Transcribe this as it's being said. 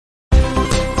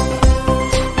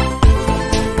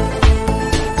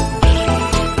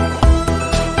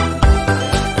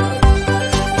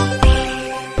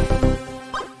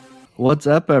What's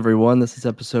up, everyone? This is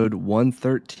episode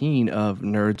 113 of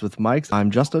Nerds with Mics. I'm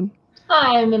Justin.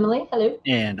 Hi, I'm Emily. Hello.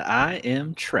 And I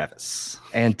am Travis.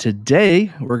 And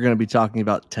today we're going to be talking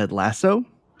about Ted Lasso,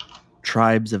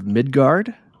 Tribes of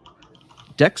Midgard,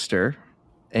 Dexter,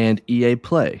 and EA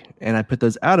Play. And I put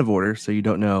those out of order so you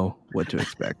don't know what to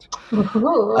expect.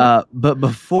 But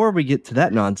before we get to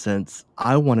that nonsense,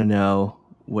 I want to know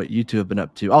what you two have been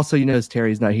up to. Also, as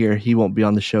Terry's not here, he won't be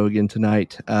on the show again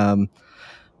tonight.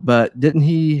 But didn't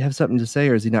he have something to say,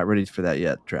 or is he not ready for that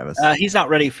yet, Travis? He's not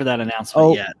ready for that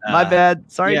announcement yet. My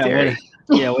bad. Sorry, Terry.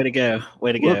 Way to go.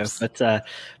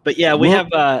 But yeah, we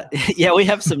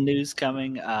have some news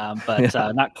coming, but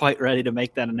not quite ready to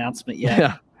make that announcement yet.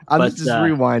 Yeah, I'll just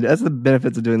rewind. That's the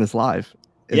benefits of doing this live.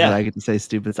 That I get to say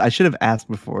stupid. I should have asked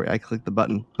before I clicked the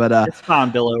button, but it's fine,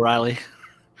 Bill O'Reilly.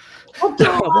 We'll do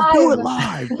it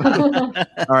live.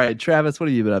 All right, Travis, what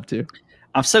have you been up to?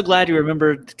 I'm so glad you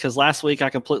remembered, because last week I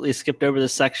completely skipped over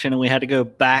this section and we had to go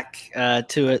back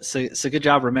to it. So good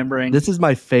job remembering. This is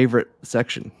my favorite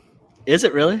section. Is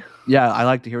it really? Yeah, I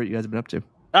like to hear what you guys have been up to.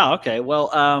 Oh, okay.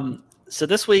 Well, so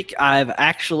this week I've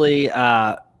actually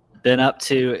been up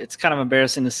to, it's kind of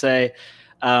embarrassing to say,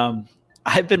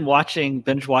 I've been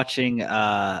binge watching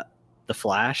The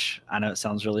Flash. I know it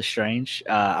sounds really strange.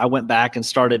 I went back and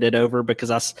started it over because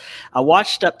I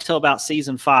watched up till about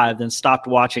season 5, then stopped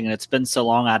watching, and it's been so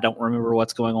long I don't remember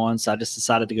what's going on, so I just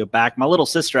decided to go back. My little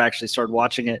sister actually started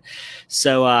watching it,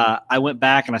 so I went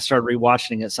back and I started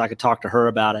rewatching it so I could talk to her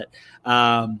about it.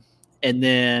 And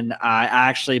then I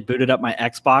actually booted up my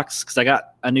Xbox because I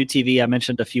got a new TV. I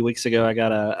mentioned a few weeks ago I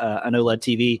got an OLED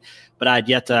TV, but I had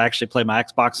yet to actually play my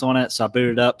Xbox on it, so I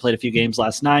booted it up, played a few games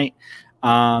last night.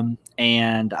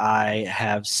 And I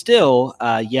have still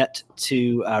yet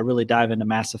to really dive into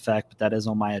Mass Effect, but that is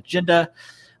on my agenda.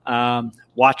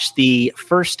 Watch the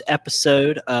first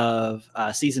episode of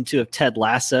season 2 of Ted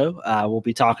Lasso. We'll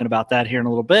be talking about that here in a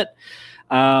little bit.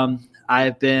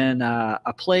 I've been I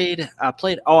played.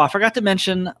 Oh, I forgot to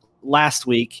mention last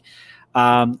week. So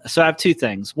I have two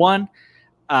things. One,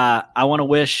 I want to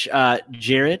wish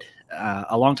Jared,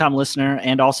 a longtime listener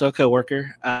and also a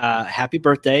coworker, happy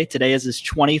birthday. Today is his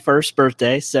 21st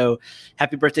birthday, so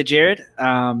happy birthday, Jared.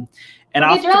 And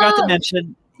I forgot to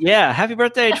mention, happy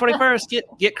birthday, 21st.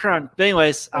 Get crunk. But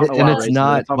anyways, I don't know and it's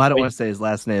not. Well, I don't want to say his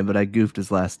last name, but I goofed his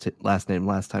last name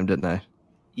last time, didn't I?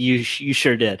 You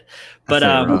sure did. But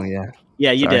wrong,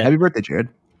 yeah, you did. Happy birthday, Jared.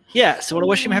 Yeah, so I want to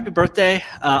wish him happy birthday.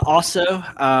 Also,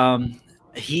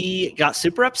 he got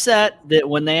super upset that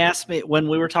when they asked me, when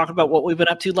we were talking about what we've been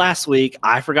up to last week,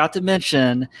 I forgot to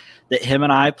mention that him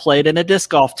and I played in a disc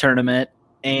golf tournament.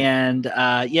 And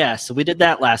so we did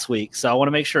that last week. So I want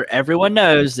to make sure everyone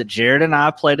knows that Jared and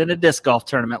I played in a disc golf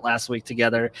tournament last week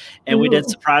together. And we did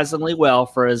surprisingly well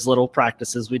for as little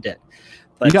practices we did.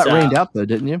 But, you got rained out, though,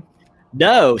 didn't you?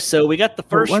 No. So we got the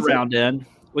first round in.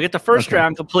 We got the first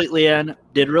round completely in.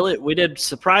 We did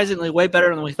surprisingly way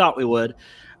better than we thought we would.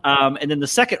 And then the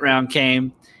second round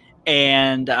came,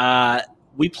 and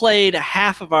we played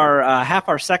half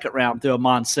our second round through a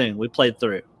monsoon. We played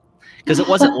through because it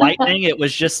wasn't lightning; it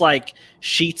was just like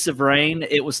sheets of rain.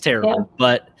 It was terrible.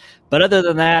 Yeah. But other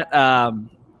than that,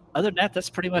 that's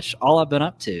pretty much all I've been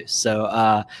up to. So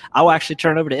I will actually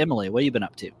turn over to Emily. What have you been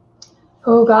up to?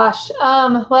 Oh gosh.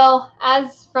 Well,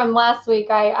 as from last week,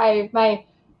 my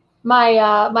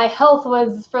health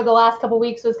was for the last couple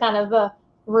weeks was kind of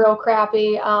real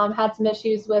crappy. Had some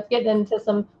issues with getting into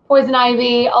some poison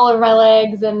ivy all over my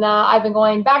legs, and I've been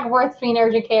going back and forth between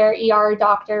urgent care, ER,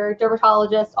 doctor,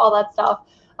 dermatologist, all that stuff.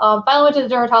 Finally went to the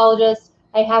dermatologist.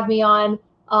 They have me on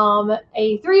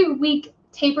a 3-week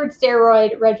tapered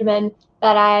steroid regimen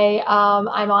that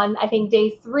I'm on, I think,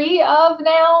 day 3 of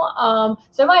now.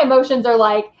 So my emotions are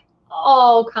like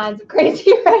all kinds of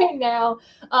crazy right now.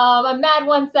 I'm mad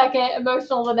one second,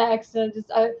 emotional the next, and just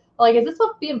like, is this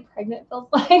what being pregnant feels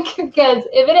like? Because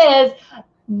if it is,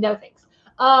 no thanks.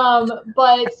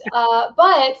 But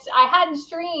I hadn't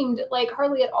streamed like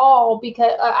hardly at all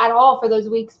for those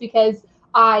weeks because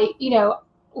I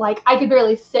could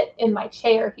barely sit in my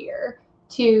chair here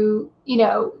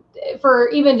for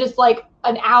even just like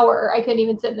an hour. I couldn't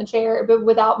even sit in the chair, but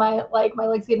without my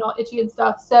legs getting all itchy and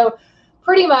stuff. So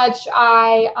pretty much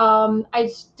I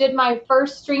did my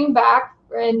first stream back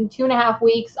in 2.5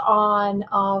 weeks on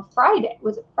Friday.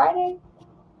 Was it Friday?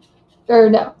 Or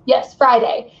no? Yes,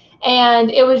 Friday. And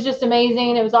it was just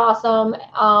amazing. It was awesome.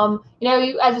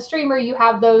 You as a streamer, you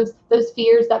have those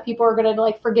fears that people are going to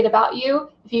like forget about you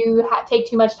if you take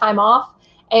too much time off.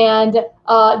 And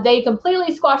they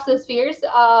completely squashed those fears.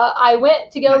 I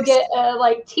went to go get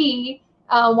tea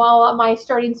while my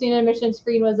starting student admission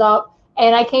screen was up.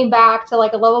 And I came back to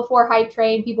like a level 4 hype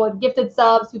train. People had gifted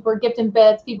subs, people were gifting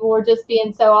bits, people were just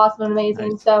being so awesome and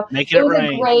amazing. Nice. So Making it was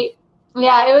rain.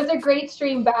 it was a great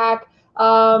stream back.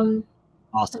 Awesome.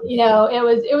 You know,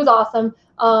 it was awesome.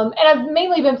 And I've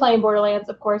mainly been playing Borderlands,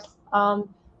 of course.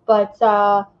 But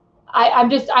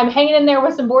I'm hanging in there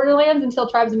with some Borderlands until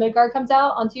Tribes of Midgard comes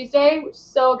out on Tuesday, which is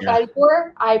so excited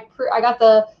for. I got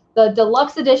the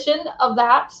deluxe edition of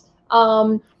that,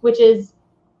 which is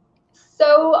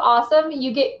so awesome.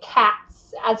 You get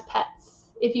cats as pets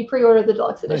if you pre-order the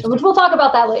deluxe edition, which we'll talk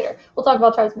about that later. We'll talk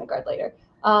about Tribes of Midgard later.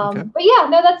 But yeah,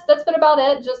 no, that's been about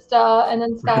it. Just and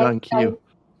then Sky. Right on cue.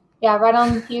 Yeah, right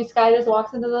on cue. Sky just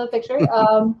walks into the picture.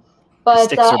 But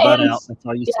sticks her butt out. That's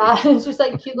all you see. Yeah, it's just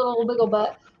like cute little wiggle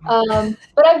butt.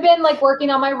 But I've been like working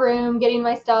on my room, getting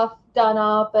my stuff done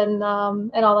up, and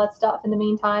all that stuff in the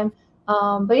meantime.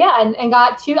 But yeah, and I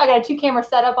got a 2-camera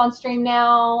setup on stream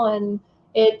now, and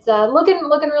it's looking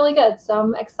really good. So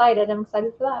I'm excited. I'm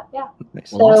excited for that. Yeah.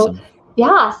 Nice. So Awesome.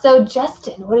 yeah. So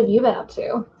Justin, what have you been up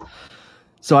to?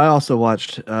 So I also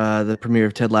watched the premiere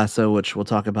of Ted Lasso, which we'll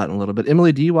talk about in a little bit.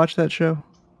 Emily, do you watch that show?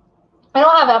 I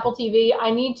don't have Apple TV. I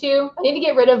need to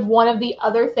get rid of one of the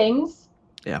other things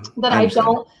Yeah. that I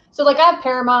don't. So like I have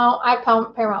Paramount, I have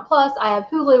Paramount Plus, I have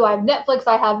Hulu, I have Netflix,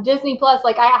 I have Disney Plus.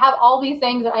 Like I have all these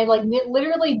things that I like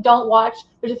literally don't watch.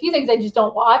 There's a few things I just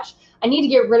don't watch. I need to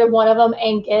get rid of one of them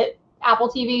and get Apple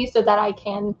TV so that I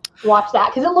can watch that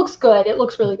because it looks good. It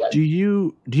looks really good. Do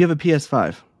you have a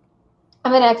PS5?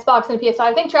 I'm an Xbox and a PS5.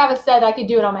 I think Travis said I could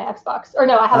do it on my Xbox. Or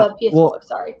no, I have a PS4. Well,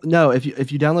 sorry. No, if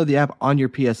you download the app on your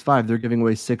PS5, they're giving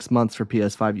away 6 months for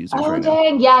PS5 users right now.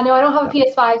 Dang. Yeah, no, I don't have a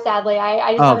PS5, sadly.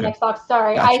 I just have an Xbox.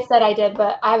 Sorry. Gotcha. I said I did,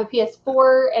 but I have a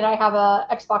PS4 and I have a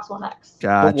Xbox One X.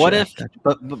 Gotcha. But what if?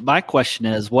 But my question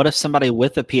is, what if somebody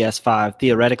with a PS5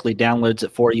 theoretically downloads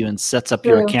it for you and sets up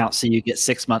your account so you get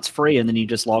 6 months free, and then you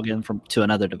just log in to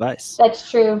another device? That's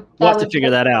true. We'll have to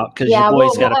figure that out because your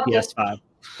boy's got a PS5.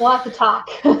 We'll have to talk.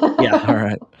 Yeah. All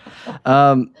right.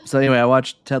 So anyway, I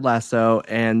watched Ted Lasso,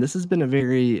 and this has been a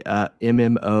very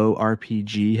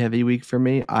MMORPG heavy week for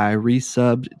me. I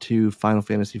resubbed to Final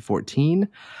Fantasy 14,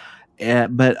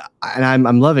 but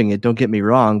I'm loving it. Don't get me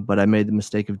wrong, but I made the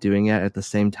mistake of doing it at the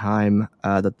same time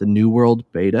that the New World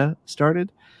beta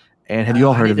started. And have you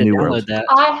all heard of New World? That.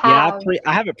 I have. Yeah,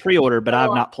 I have it pre-ordered, but I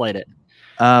have not played it.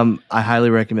 I highly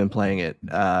recommend playing it.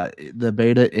 The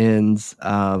beta ends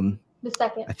The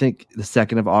second. I think the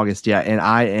 2nd of August. Yeah, and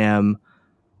I'm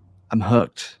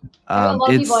hooked. A lot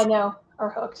of people I know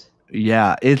are hooked.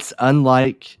 Yeah, it's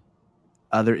unlike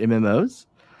other MMOs.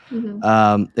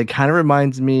 Mm-hmm. It kind of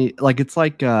reminds me, like it's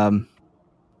like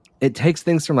it takes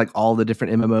things from like all the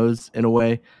different MMOs in a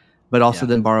way, but also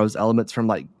then borrows elements from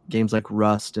like games like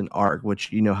Rust and Ark,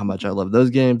 which you know how much I love those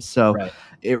games. So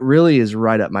it really is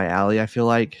right up my alley, I feel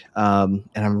like. And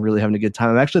I'm really having a good time.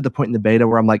 I'm actually at the point in the beta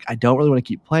where I'm like, I don't really want to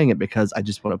keep playing it because I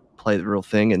just want to play the real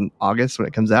thing in August when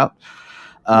it comes out.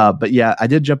 But yeah, I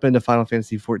did jump into Final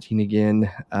Fantasy 14 again.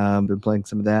 Been playing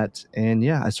some of that. And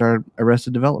yeah, I started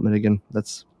Arrested Development again.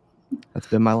 That's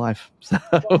been my life. So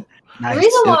Nice. The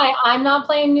reason why I'm not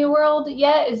playing New World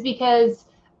yet is because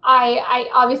I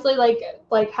obviously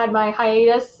like had my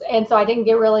hiatus, and so I didn't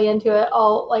get really into it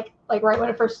all like right when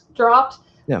it first dropped.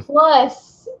 Yeah.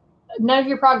 Plus, none of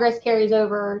your progress carries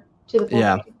over to the full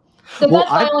game. So that's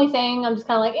my only thing. I'm just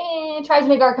kind of like, Tribes of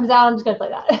Midgard comes out, I'm just gonna play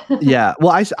that. Yeah.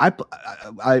 Well,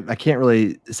 I can't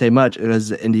really say much. It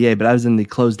was NDA, but I was in the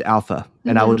closed alpha,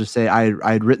 and I will just say I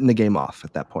had written the game off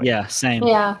at that point. Yeah. Same.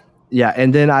 Yeah. Yeah,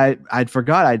 and then I'd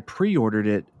forgot I'd pre-ordered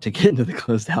it to get into the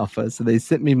closed alpha, so they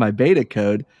sent me my beta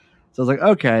code. So I was like,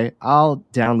 okay, I'll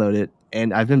download it,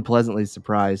 and I've been pleasantly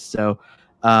surprised. So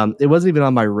it wasn't even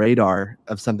on my radar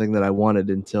of something that I wanted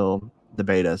until the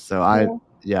beta. So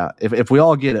if we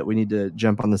all get it, we need to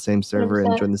jump on the same server 100%.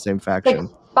 And join the same faction.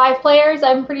 Like 5 players,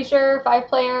 I'm pretty sure 5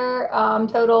 player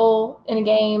total in a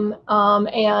game,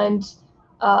 and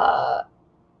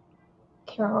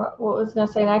can't remember what I was going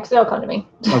to say next. It'll come to me.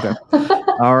 Okay.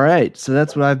 All right. So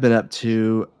that's what I've been up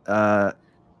to.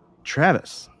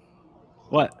 Travis.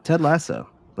 What? Ted Lasso.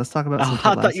 Let's talk about some Ted I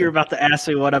Lasso. thought you were about to ask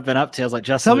me what I've been up to. I was like,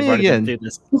 Justin, tell me again.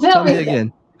 Tell me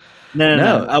again.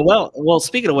 No. Well,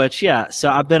 speaking of which, yeah. So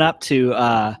I've been up to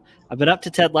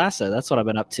Ted Lasso. That's what I've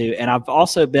been up to. And I've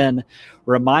also been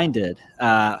reminded,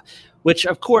 which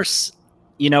of course,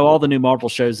 you know, all the new Marvel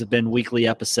shows have been weekly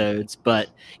episodes, but,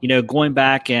 you know, going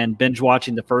back and binge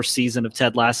watching the first season of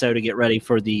Ted Lasso to get ready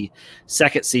for the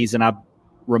second season, I'm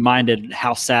reminded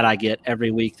how sad I get every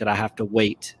week that I have to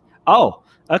wait. Oh,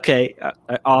 okay.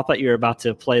 I thought you were about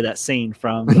to play that scene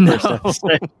from the first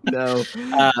episode. No,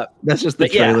 that's just the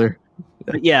trailer.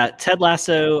 But yeah, Ted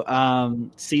Lasso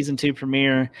season 2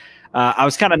 premiere. I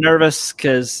was kind of nervous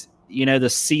because the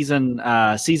season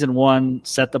 1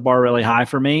 set the bar really high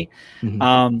for me.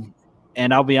 Mhm.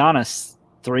 And I'll be honest,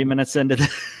 3 minutes into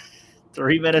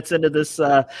this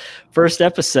first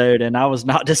episode, and I was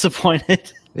not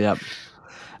disappointed. Yep.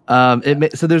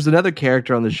 So there's another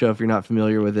character on the show, if you're not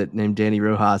familiar with it, named Danny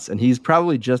Rojas, and he's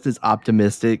probably just as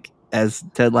optimistic as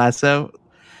Ted Lasso.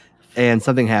 And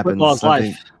something happens. Football's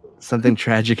life. Something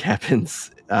tragic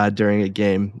happens during a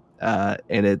game, and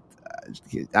I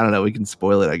don't know. We can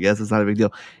spoil it. I guess it's not a big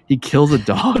deal. He kills a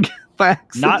dog by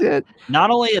accident. Not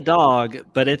only a dog,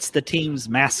 but it's the team's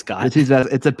mascot.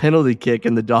 It's a penalty kick,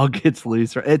 and the dog gets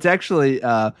loose. It's actually. It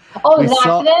was an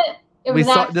accident. It was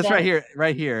an accident. This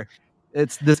right here.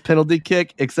 It's this penalty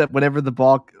kick, except whenever the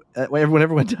ball, whenever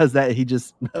everyone does that, he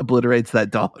just obliterates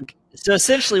that dog. So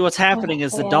essentially, what's happening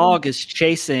is the dog is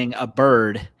chasing a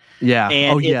bird. Yeah.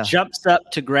 And it jumps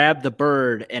up to grab the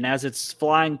bird, and as it's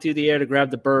flying through the air to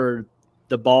grab the bird,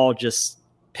 the ball just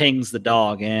pings the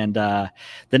dog. And the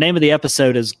name of the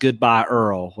episode is Goodbye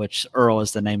Earl, which Earl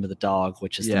is the name of the dog,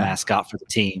 which is the mascot for the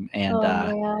team.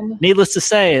 And needless to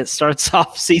say, it starts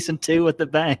off season 2 with a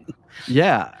bang.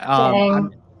 Yeah.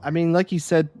 I mean, like you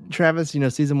said, Travis,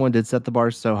 season 1 did set the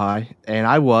bar so high, and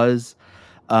I was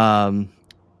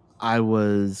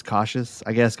cautious,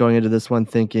 I guess, going into this one,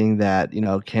 thinking that,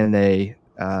 can they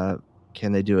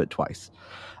do it twice?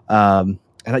 And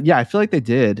I feel like they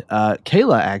did.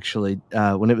 Kayla actually,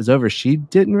 when it was over, she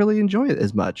didn't really enjoy it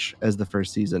as much as the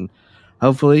first season.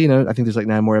 Hopefully, I think there's like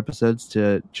 9 more episodes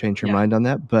to change her mind on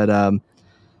that.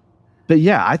 But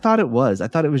yeah, I thought it was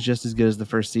just as good as the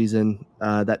first season.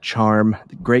 That charm,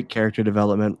 great character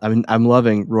development. I mean, I'm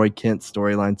loving Roy Kent's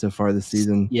storyline so far this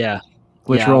season. Yeah.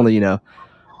 Which we're only,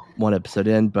 1 episode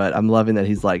in, but I'm loving that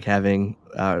he's like having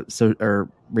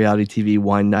reality TV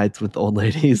wine nights with old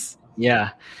ladies. Yeah.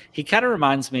 He kind of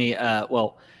reminds me,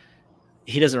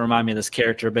 he doesn't remind me of this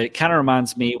character, but it kind of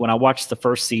reminds me when I watched the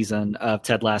first season of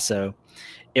Ted Lasso,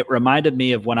 it reminded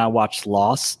me of when I watched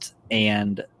Lost,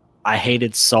 and I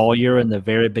hated Sawyer in the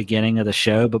very beginning of the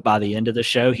show, but by the end of the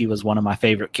show, he was one of my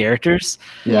favorite characters.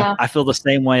 Yeah. I feel the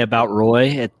same way about Roy.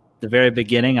 At the very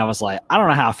beginning, I was like, I don't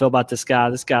know how I feel about this guy.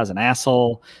 This guy's an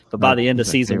asshole. But by the end of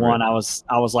season 1, I was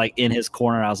like in his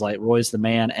corner. I was like, Roy's the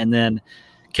man. And then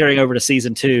carrying over to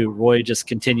season 2, Roy just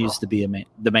continues to be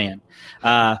the man.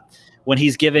 When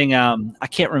he's giving, I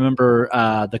can't remember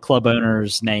the club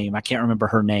owner's name. I can't remember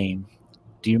her name.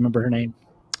 Do you remember her name?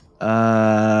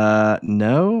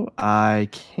 No, I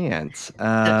can't.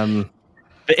 But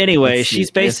anyway,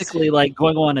 she's basically like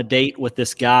going on a date with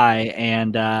this guy,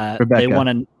 and they want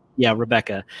to. Yeah,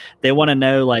 Rebecca. They want to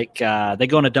know, like, they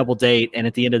go on a double date, and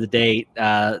at the end of the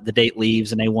date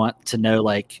leaves, and they want to know,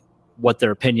 like, what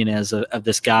their opinion is of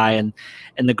this guy, and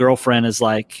the girlfriend is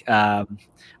like,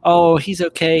 oh, he's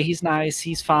okay, he's nice,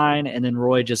 he's fine, and then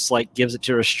Roy just like gives it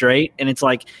to her straight, and it's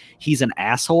like he's an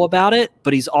asshole about it,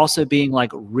 but he's also being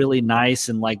like really nice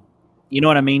and like, you know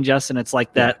what I mean, Justin? It's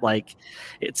like that, like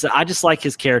I just like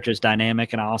his character's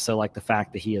dynamic, and I also like the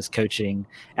fact that he is coaching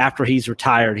after he's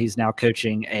retired. He's now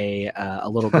coaching a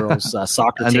little girl's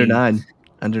soccer under team.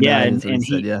 Under nine,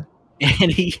 nine.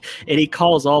 And he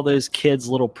calls all those kids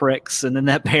little pricks, and then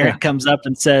that parent comes up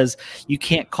and says, "You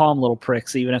can't call them little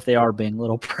pricks, even if they are being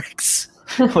little pricks,"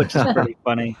 which is pretty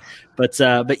funny. But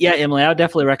yeah, Emily, I would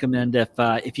definitely recommend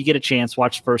if you get a chance,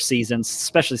 watch the first season,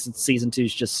 especially since season 2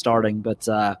 is just starting. But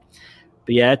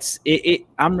yeah,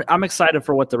 I'm excited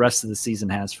for what the rest of the season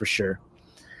has for sure.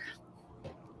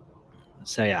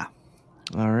 So yeah.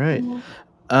 All right.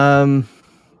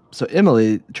 So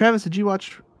Emily, Travis, did you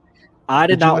watch? I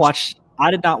did not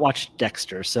watch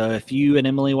Dexter. So if you and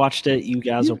Emily watched it, you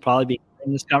guys will probably be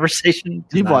in this conversation.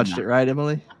 You've watched it, right,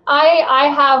 Emily?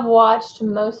 I have watched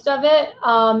most of it.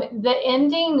 The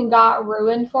ending got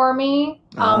ruined for me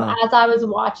as I was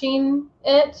watching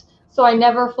it, so I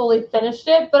never fully finished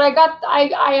it. But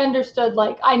I understood,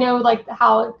 like, I know like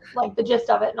how, like, the gist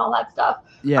of it and all that stuff.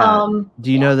 Yeah.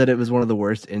 Do you know that it was one of the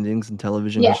worst endings in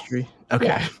television history?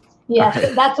 Okay. Yes,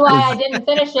 right. That's why I didn't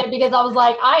finish it, because I was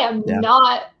like, I am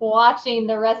not watching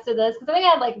the rest of this, because I think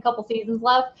I had like a couple seasons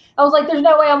left. I was like, there's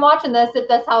no way I'm watching this if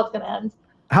that's how it's going to end.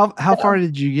 How far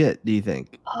did you get, do you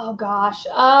think? Oh gosh.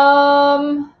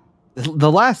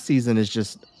 The last season is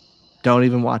just, don't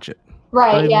even watch it.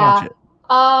 Right. Don't even watch it.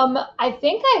 I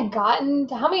think I've gotten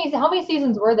to how many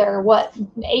seasons were there? What,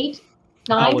 8?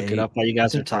 9? I'll look it up while you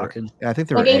guys are talking. Yeah, I think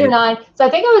there like were 8 or 9. So I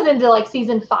think I was into like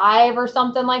season 5 or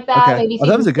something like that. Okay. Maybe season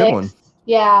that was a good 6. one.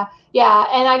 Yeah.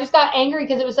 And I just got angry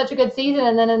because it was such a good season,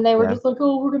 and then they were just like,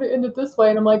 "Oh, we're gonna end it this way,"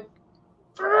 and I'm like,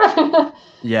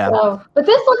 Yeah. So, but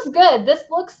this looks good. This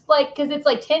looks like, because it's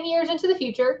like 10 years into the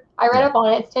future. I read up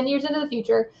on it. It's 10 years into the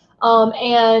future.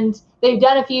 And they've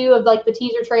done a few of like the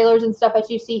teaser trailers and stuff that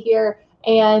you see here.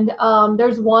 And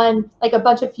there's one, like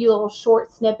a few little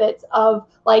short snippets of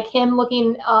like him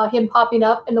popping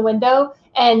up in the window.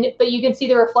 But you can see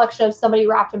the reflection of somebody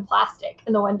wrapped in plastic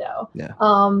in the window. Yeah.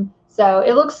 So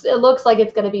it looks like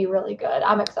it's going to be really good.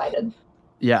 I'm excited.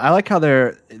 Yeah, I like how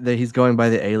he's going by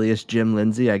the alias Jim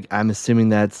Lindsay. I'm assuming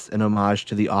that's an homage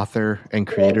to the author and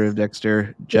creator of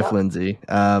Dexter, Jeff Lindsay,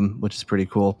 which is pretty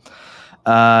cool.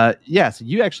 So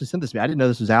you actually sent this to me. I didn't know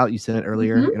this was out. You sent it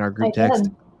earlier in our group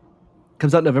text.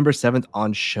 Comes out November 7th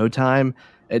on Showtime.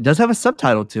 It does have a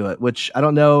subtitle to it, which I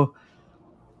don't know.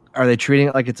 Are they treating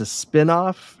it like it's a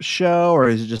spin-off show, or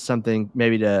is it just something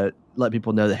maybe to let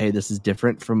people know that, hey, this is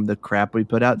different from the crap we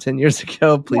put out 10 years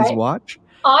ago? Please watch.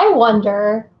 I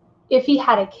wonder if he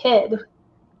had a kid.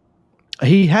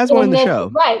 He has one in the show.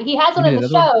 Right. He has one in the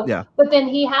show. Yeah. But then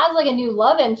he has like a new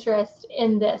love interest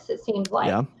in this, it seems like.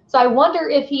 Yeah. So I wonder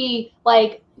if he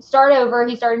like started over,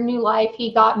 he started a new life,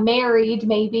 he got married,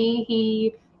 maybe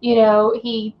he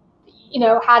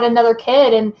had another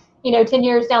kid, and 10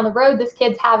 years down the road, this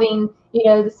kid's having,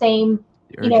 the same,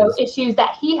 issues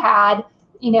that he had,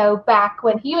 back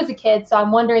when he was a kid. So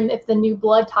I'm wondering if the New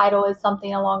Blood title is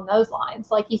something along those lines,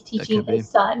 like he's teaching his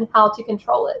son how to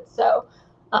control it. So,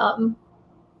 and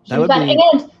there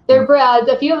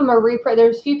a few of them are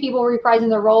there's a few people reprising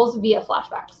their roles via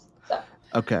flashbacks. So.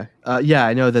 Okay.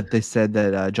 I know that they said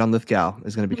that John Lithgow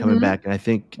is going to be coming back, and I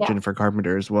think Jennifer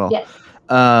Carpenter as well. Yes.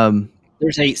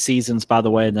 There's 8 seasons, by the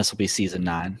way, and this will be season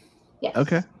 9. Yes.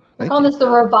 Okay. We're calling this the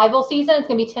revival season. It's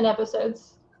going to be 10 episodes.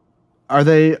 Are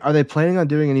they planning on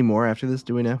doing any more after this?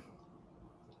 Do we know?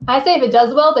 I say if it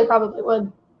does well, they probably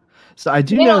would. So I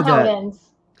do know that. How it ends.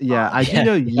 Yeah, I do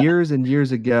know years and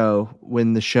years ago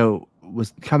when the show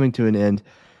was coming to an end,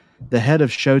 the head of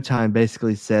Showtime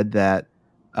basically said that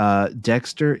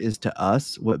Dexter is to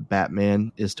us what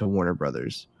Batman is to Warner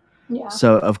Brothers. Yeah.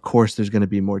 So of course there's going to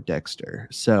be more Dexter.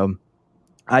 So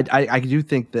I do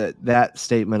think that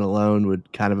statement alone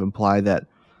would kind of imply that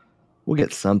we'll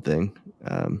get something.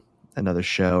 Another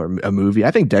show or a movie.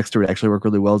 I think Dexter would actually work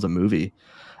really well as a movie.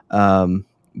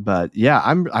 But yeah,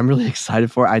 I'm really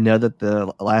excited for it. I know that the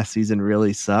last season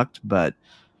really sucked, but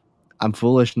I'm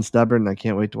foolish and stubborn, and I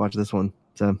can't wait to watch this one.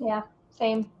 So yeah,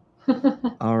 same.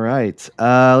 All right.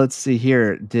 Let's see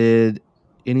here. Did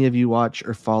any of you watch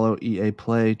or follow EA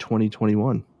Play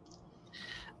 2021?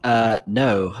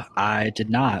 No, I did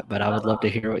not, but I would love to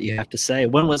hear what you have to say.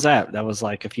 When was that? That was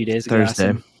like a few days ago.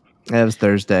 Thursday. It was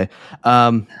Thursday.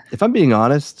 If I'm being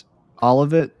honest, all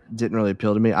of it didn't really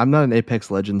appeal to me. I'm not an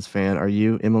Apex Legends fan. Are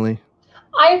you, Emily?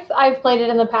 I've played it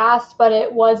in the past, but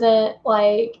it wasn't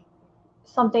like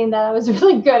something that I was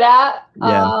really good at.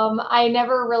 Yeah. I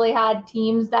never really had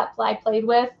teams that I played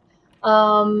with.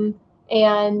 And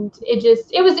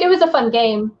it was a fun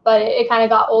game, but it kind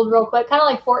of got old real quick. Kind of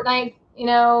like Fortnite,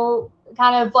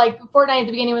 kind of like Fortnite at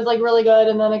the beginning was like really good,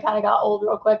 and then it kind of got old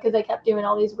real quick because they kept doing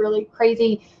all these really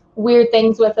crazy, weird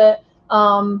things with it.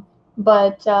 I'm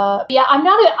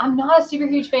not a super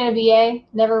huge fan of EA.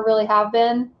 Never really have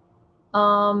been.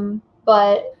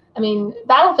 But I mean,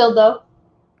 Battlefield though.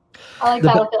 I like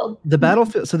Battlefield. The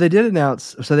Battlefield. So they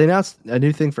announced a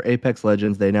new thing for Apex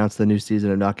Legends. They announced the new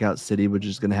season of Knockout City, which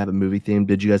is going to have a movie theme.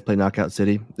 Did you guys play Knockout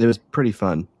City? It was pretty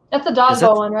fun. That's a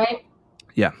dodgeball one, right?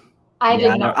 Yeah.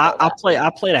 I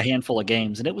played a handful of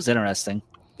games, and it was interesting.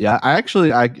 Yeah,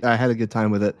 I had a good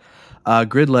time with it.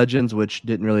 Grid Legends, which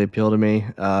didn't really appeal to me.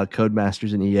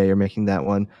 Codemasters and EA are making that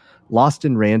one. Lost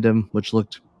in Random, which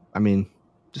looked,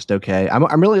 just okay.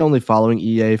 I'm really only following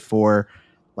EA for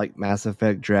like Mass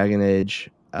Effect, Dragon Age.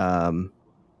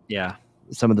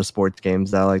 Some of the sports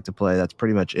games that I like to play. That's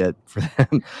pretty much it for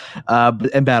them.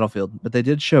 And Battlefield. But they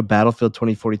did show Battlefield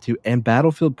 2042 and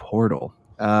Battlefield Portal.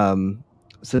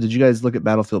 So did you guys look at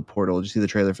Battlefield Portal? Did you see the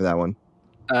trailer for that one?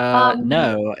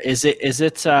 No. Is it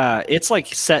it's like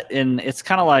set in, it's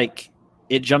kind of like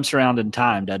it jumps around in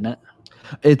time, doesn't it?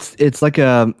 It's like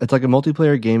a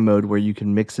multiplayer game mode where you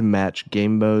can mix and match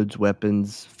game modes,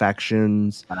 weapons,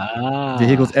 factions,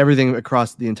 vehicles, everything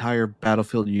across the entire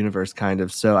Battlefield universe, kind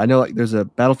of. So I know like there's a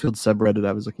Battlefield subreddit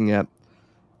I was looking at,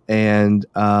 and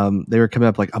they were coming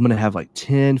up like, I'm gonna have like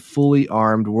 10 fully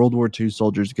armed World War II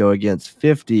soldiers go against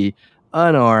 50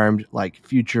 unarmed like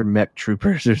future mech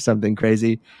troopers or something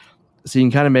crazy. So you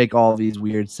can kind of make all these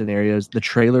weird scenarios. The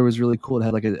trailer was really cool. It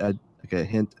had like a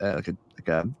hint, an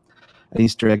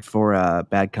Easter egg for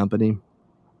Bad Company,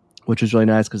 which was really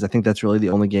nice because I think that's really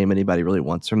the only game anybody really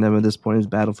wants from them at this point is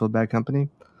Battlefield Bad Company.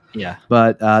 Yeah.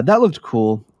 But that looked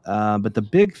cool. But the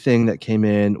big thing that came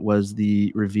in was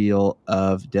the reveal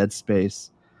of Dead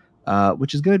Space,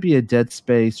 which is going to be a Dead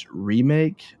Space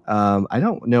remake. I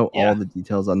don't know all the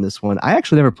details on this one. I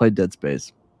actually never played Dead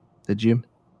Space. Did you?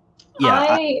 Yeah,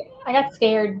 I got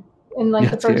scared in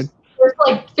like the first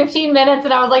like 15 minutes,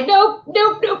 and I was like, nope,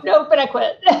 and I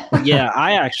quit. Yeah,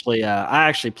 I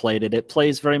actually played it. It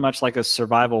plays very much like a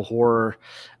survival horror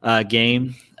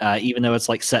game, even though it's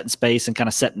like set in space and kind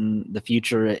of set in the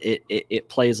future. It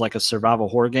plays like a survival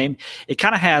horror game. It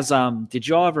kind of has. Did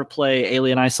you all ever play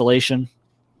Alien Isolation?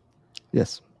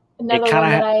 Yes. Another one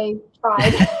that I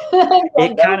tried.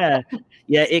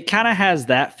 It kind of has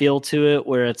that feel to it,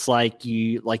 where it's like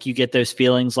you get those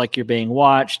feelings like you're being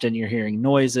watched and you're hearing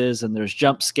noises and there's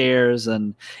jump scares,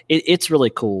 and it's really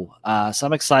cool. So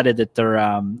I'm excited that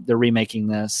they're remaking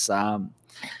this, and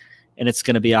it's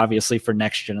going to be obviously for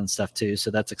next gen and stuff too.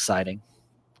 So that's exciting.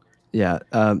 Yeah,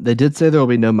 they did say there will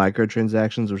be no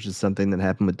microtransactions, which is something that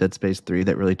happened with Dead Space 3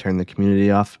 that really turned the community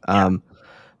off.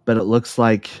 But it looks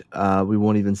like we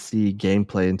won't even see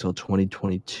gameplay until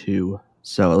 2022.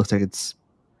 So it looks like it's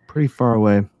pretty far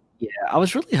away. Yeah, I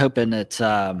was really hoping that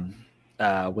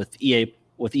with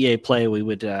EA Play we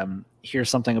would hear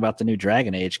something about the new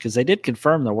Dragon Age, because they did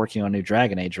confirm they're working on new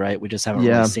Dragon Age, right? We just haven't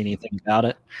really seen anything about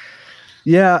it.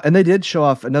 Yeah, and they did show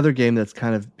off another game that's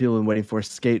kind of people have been waiting for,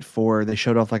 Skate 4. They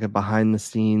showed off like a behind the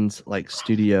scenes like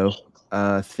studio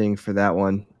thing for that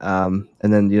one. And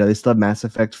then they still have Mass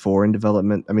Effect 4 in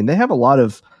development. I mean, they have a lot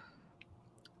of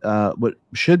what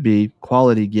should be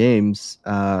quality games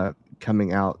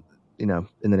coming out, in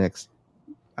the next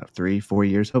 3-4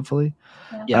 years, hopefully.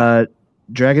 Yeah.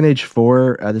 Dragon Age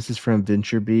 4, this is from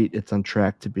VentureBeat. It's on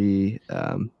track to be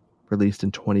released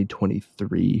in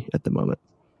 2023 at the moment.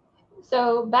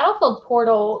 So Battlefield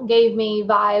Portal gave me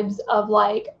vibes of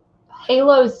like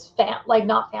Halo's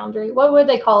not Foundry. What would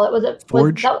they call it? Was it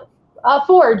Forge?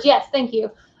 Forge, yes, thank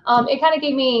you. It kind of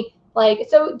gave me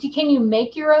can you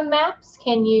make your own maps?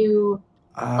 Can you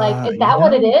is that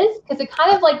what it is? Because it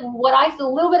kind of like a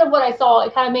little bit of what I saw,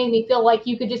 it kind of made me feel like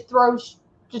you could just throw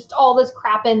just all this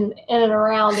crap in and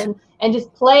around and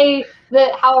just play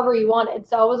however you wanted.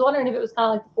 So I was wondering if it was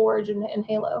kind of like the Forge in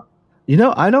Halo.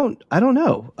 I don't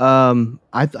know.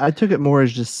 I took it more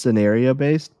as just scenario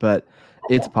based, but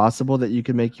it's possible that you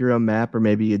can make your own map or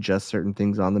maybe adjust certain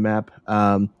things on the map.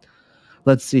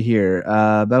 Let's see here.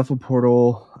 Battlefield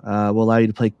Portal will allow you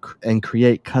to play and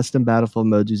create custom Battlefield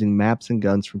modes using maps and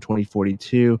guns from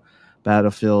 2042,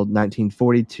 Battlefield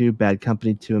 1942, Bad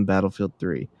Company 2, and Battlefield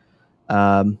 3.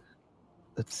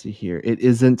 Let's see here. It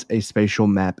isn't a spatial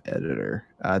map editor.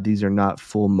 These are not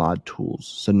full mod tools,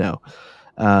 so no.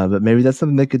 But maybe that's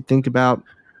something they could think about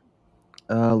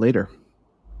later.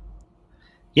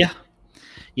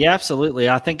 Yeah, absolutely.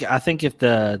 I think if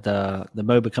the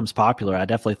mode becomes popular, I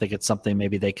definitely think it's something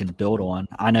maybe they can build on.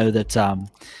 I know that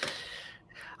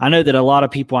a lot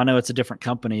of people. I know it's a different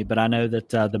company, but I know that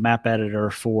the map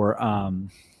editor for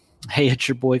hey, it's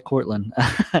your boy Cortland.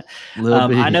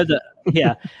 I know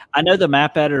the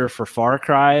map editor for Far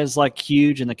Cry is like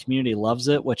huge and the community loves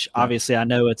it, which obviously I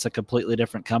know it's a completely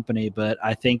different company, but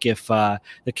I think if the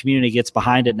community gets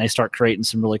behind it and they start creating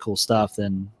some really cool stuff,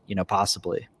 then,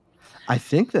 possibly. I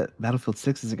think that Battlefield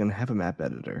 6 isn't going to have a map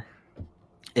editor.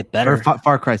 It better. Or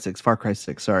Far Cry 6,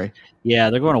 sorry. Yeah,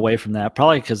 they're going away from that,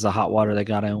 probably because the hot water they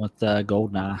got in with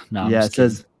GoldenEye. No, yeah, it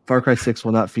says Far Cry 6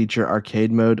 will not feature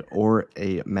arcade mode or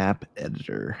a map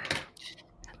editor.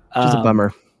 Which is a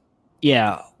bummer.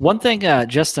 Yeah. One thing,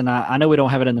 Justin, I know we don't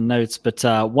have it in the notes, but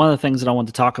one of the things that I wanted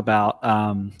to talk about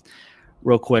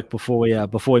real quick before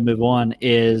we move on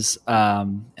is,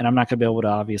 and I'm not going to be able to,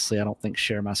 obviously, I don't think,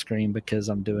 share my screen because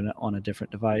I'm doing it on a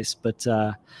different device, but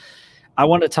I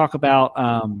want to talk about,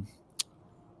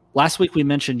 last week we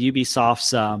mentioned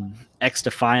Ubisoft's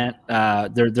X-Defiant,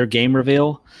 their game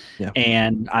reveal. Yeah.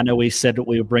 And I know we said that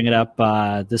we would bring it up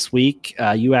this week.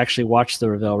 You actually watched the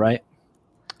reveal, right?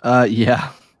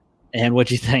 Yeah. And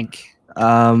what'd you think?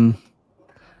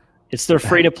 It's their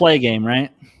free-to-play game, right?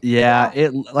 Yeah,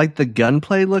 it like the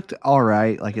gunplay looked all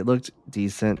right. Like it looked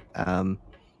decent.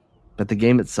 But the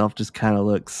game itself just kind of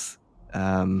looks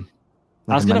I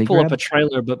was going to pull up a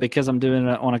trailer, but because I'm doing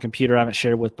it on a computer I haven't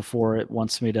shared with before, it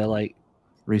wants me to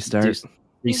restart,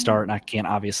 and I can't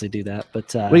obviously do that.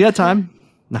 But we got time.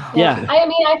 No. Yeah. I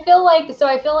mean, I feel like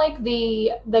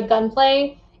the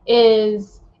gunplay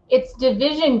it's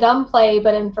Division gunplay,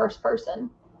 but in first person.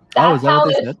 That's how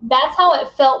it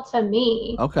felt to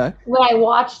me. Okay. When I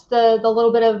watched the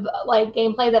little bit of like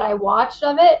gameplay that I watched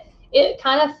of it, it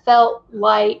kind of felt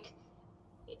like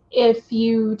if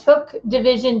you took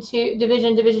Division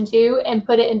 2 and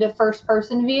put it into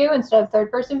first-person view instead of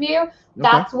third-person view,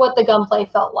 that's what the gunplay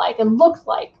felt like and looked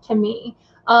like to me.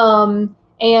 And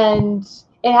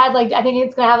it had like, I think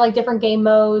it's gonna have like different game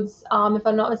modes, if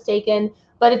I'm not mistaken.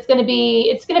 But it's gonna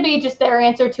be just their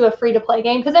answer to a free-to-play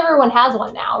game, because everyone has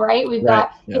one now, right? We've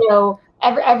got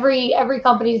every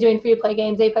company's doing free-to-play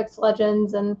games, Apex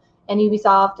Legends and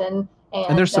Ubisoft and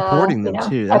they're supporting them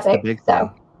too. That's Epic, the big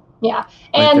thing. Yeah,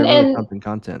 like they're really pumping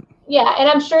content. Yeah, and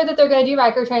I'm sure that they're going to do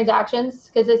microtransactions,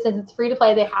 because since it's free to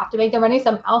play, they have to make their money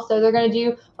somehow. So they're going to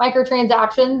do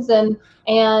microtransactions, and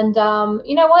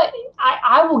you know what?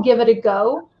 I will give it a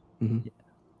go. Mm-hmm.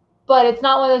 But it's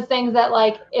not one of those things that,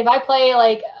 like, if I play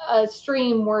like a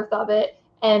stream worth of it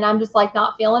and I'm just like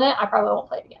not feeling it, I probably won't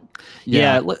play it again.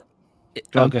 Yeah.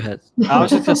 Go ahead. I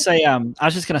was just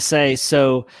gonna say.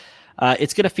 So.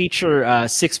 It's going to feature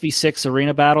 6v6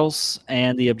 arena battles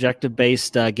and the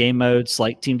objective-based game modes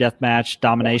like Team Deathmatch,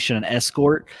 Domination, and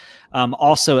Escort.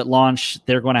 Also, at launch,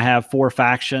 they're going to have 4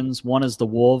 factions. One is the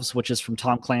Wolves, which is from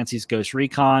Tom Clancy's Ghost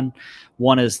Recon.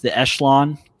 One is the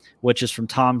Echelon, which is from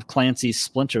Tom Clancy's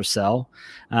Splinter Cell.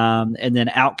 And then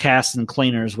Outcasts and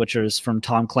Cleaners, which is from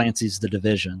Tom Clancy's The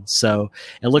Division. So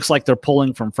it looks like they're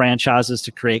pulling from franchises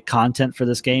to create content for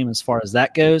this game as far as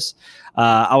that goes.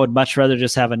 I would much rather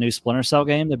just have a new Splinter Cell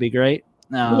game. That'd be great.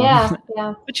 Yeah.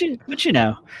 But you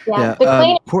know. Yeah.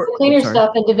 The cleaner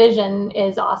stuff in Division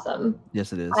is awesome.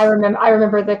 Yes, it is. I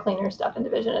remember the cleaner stuff in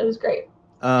Division. It was great.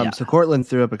 So Cortland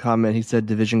threw up a comment. He said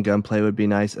Division gunplay would be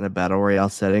nice in a battle royale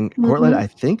setting. Mm-hmm. Cortland, I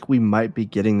think we might be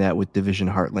getting that with Division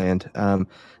Heartland.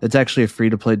 It's actually a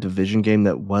free-to-play Division game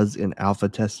that was in alpha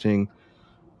testing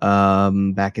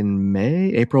back in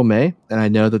April, May. And I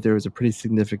know that there was a pretty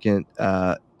significant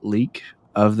leak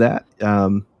of that.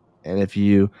 And if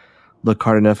you look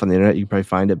hard enough on the internet, you can probably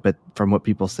find it. But from what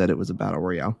people said, it was a battle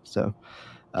royale. So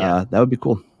that would be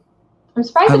cool. I'm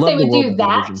surprised if they would do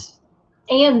that. Division.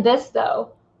 And this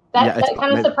though, that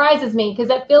kind of surprises me, because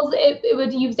that feels it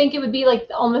would, you think it would be like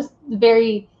almost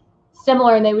very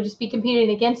similar, and they would just be competing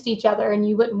against each other, and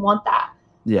you wouldn't want that.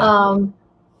 Yeah.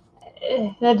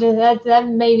 That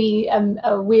may be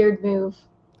a weird move.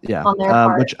 Yeah. On their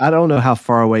part. Which I don't know how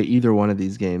far away either one of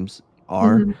these games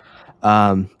are.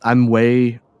 Mm-hmm. I'm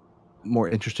way more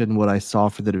interested in what I saw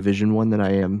for the Division one than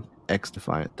I am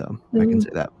X-Defiant, though. Mm-hmm. I can say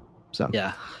that. So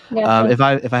yeah. If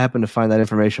I happen to find that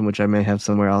information, which I may have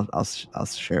somewhere, I'll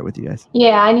share it with you guys.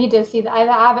 Yeah, I need to see that. I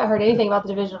haven't heard anything about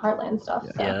the Division Heartland stuff.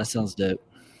 Yeah, yeah, that sounds dope.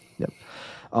 Yep.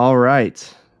 All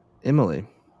right, Emily.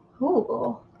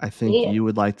 Ooh. I think you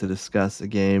would like to discuss a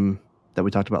game that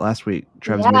we talked about last week,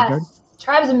 Tribes of Midgard.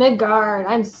 Tribes of Midgard.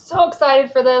 I'm so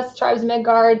excited for this, Tribes of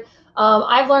Midgard.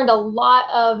 I've learned a lot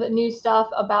of new stuff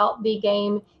about the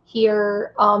game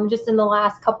here just in the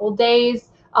last couple days.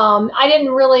 I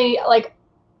didn't really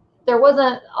there was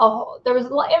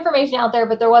a lot of information out there,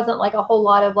 but there wasn't like a whole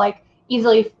lot of like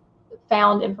easily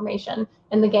found information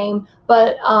in the game.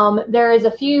 But there is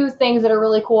a few things that are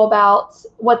really cool about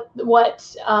what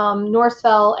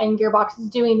Norsefell and Gearbox is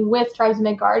doing with Tribes of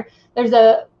Midgard. There's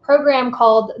a program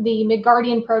called the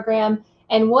Midgardian program,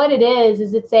 and what it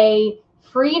is it's a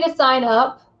free to sign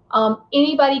up.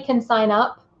 Anybody can sign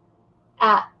up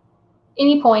at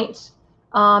any point.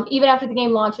 Even after the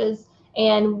game launches.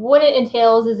 And what it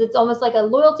entails is it's almost like a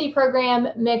loyalty program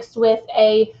mixed with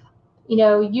a,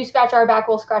 you scratch our back,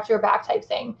 we'll scratch your back type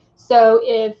thing. So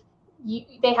if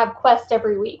they have quests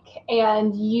every week,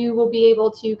 and you will be able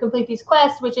to complete these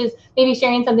quests, which is maybe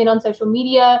sharing something on social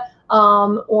media,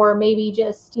 or maybe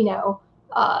just,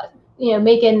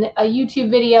 making a YouTube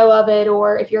video of it,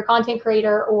 or if you're a content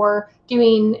creator, or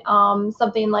doing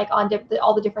something like on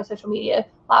all the different social media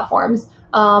platforms.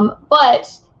 But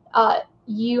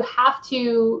you have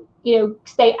to,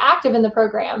 stay active in the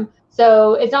program.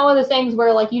 So it's not one of those things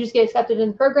where like you just get accepted in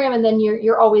the program and then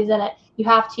you're always in it. You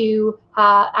have to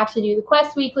actually do the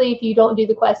quest weekly. If you don't do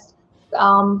the quest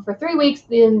for 3 weeks,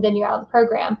 then you're out of the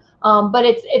program. But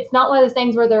it's not one of those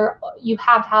things where you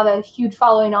have to have a huge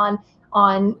following on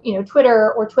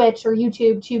Twitter or Twitch or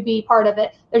YouTube to be part of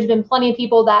it. There's been plenty of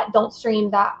people that don't stream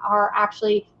that are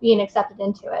actually being accepted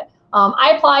into it.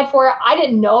 I applied for it. I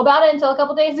didn't know about it until a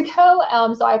couple days ago,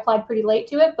 so I applied pretty late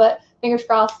to it, but fingers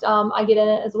crossed I get in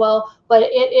it as well. But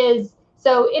it is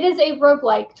a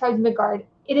roguelike, Tribes of Midgard.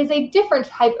 It is a different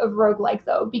type of roguelike,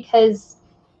 though, because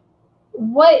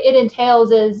what it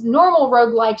entails is normal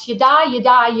roguelikes, you die,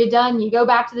 you're done, you go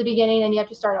back to the beginning, and you have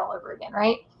to start all over again,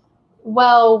 right?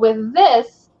 Well, with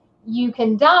this, you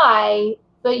can die,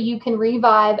 but you can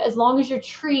revive as long as your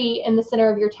tree in the center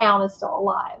of your town is still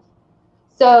alive.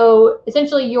 So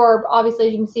essentially, you're obviously,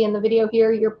 as you can see in the video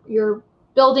here, you're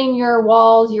building your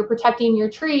walls, you're protecting your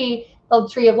tree, the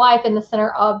tree of life in the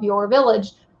center of your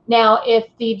village. Now, if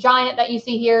the giant that you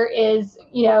see here is,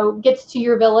 gets to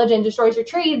your village and destroys your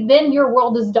tree, then your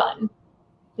world is done.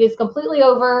 It is completely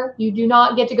over. You do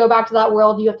not get to go back to that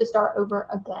world. You have to start over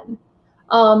again.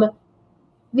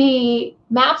 The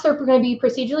maps are going to be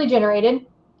procedurally generated.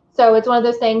 So it's one of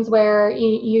those things where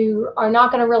you are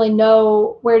not going to really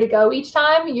know where to go each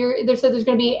time. So there's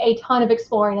going to be a ton of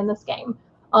exploring in this game.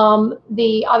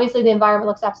 Obviously the environment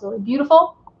looks absolutely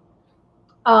beautiful.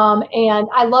 And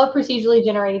I love procedurally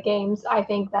generated games. I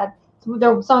think that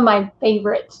they're some of my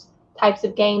favorite types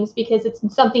of games because it's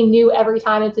something new every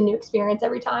time. It's a new experience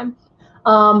every time.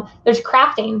 There's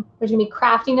crafting. There's going to be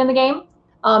crafting in the game.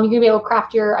 You're going to be able to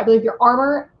craft your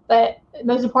armor, but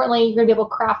most importantly, you're going to be able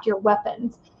to craft your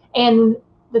weapons. And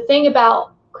the thing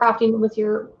about crafting with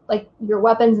your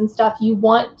weapons and stuff, you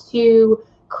want to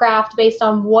craft based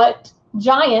on what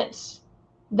giant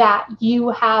that you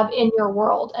have in your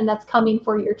world, and that's coming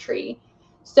for your tree.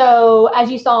 So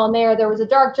as you saw in there was a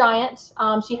dark giant.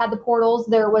 She had the portals.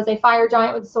 There was a fire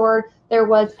giant with a sword. There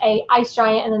was a ice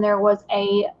giant, and then there was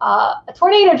a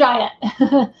tornado giant.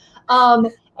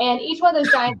 And each one of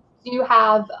those giants do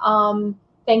have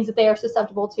things that they are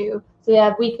susceptible to. So they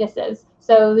have weaknesses.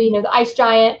 So the ice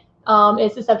giant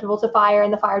is susceptible to fire,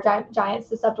 and the fire giant is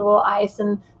susceptible to ice,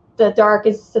 and the dark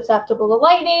is susceptible to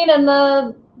lightning, and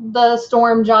the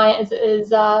storm giant is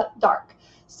dark.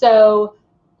 So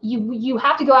you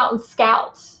have to go out and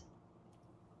scout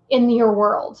in your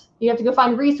world. You have to go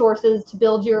find resources to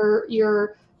build your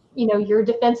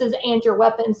defenses and your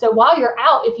weapons. So while you're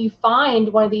out, if you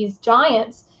find one of these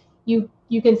giants, you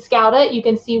can scout it, you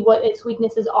can see what its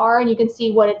weaknesses are, and you can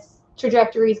see what its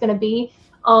trajectory is going to be.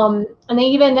 And they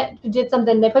even did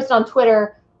something, they posted on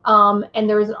Twitter, and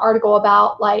there was an article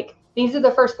about these are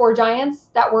the first 4 giants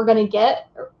that we're going to get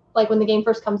when the game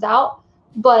first comes out,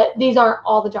 but these aren't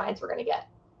all the giants we're going to get.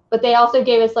 But they also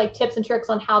gave us tips and tricks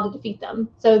on how to defeat them.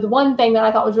 So the one thing that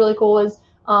I thought was really cool is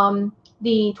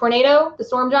the tornado, the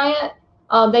storm giant.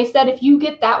 They said if you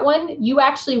get that one, you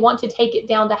actually want to take it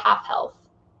down to half health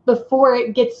before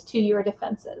it gets to your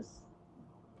defenses.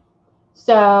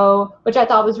 So, which I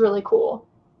thought was really cool.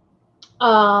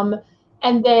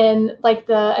 And then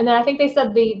I think they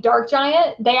said the dark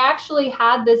giant, they actually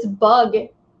had this bug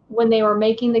when they were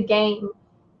making the game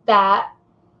that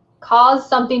caused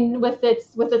something with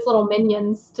its little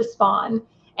minions to spawn,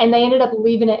 and they ended up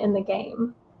leaving it in the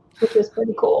game, which was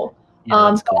pretty cool. Yeah,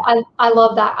 that's cool. I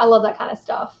love that. I love that kind of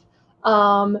stuff.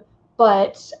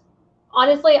 But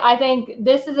honestly, I think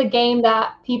this is a game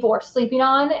that people are sleeping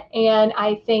on, and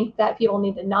I think that people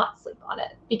need to not sleep on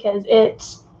it because it,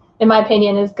 in my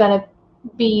opinion, is going to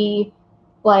be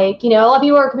a lot of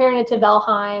people are comparing it to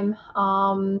Valheim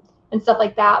and stuff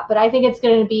like that, but I think it's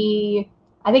going to be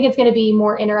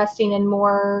more interesting and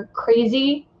more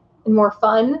crazy and more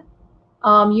fun.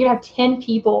 You have 10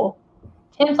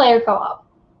 player co-op,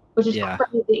 which is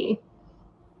crazy.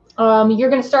 You're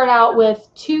going to start out with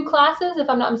 2 classes, if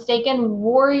I'm not mistaken,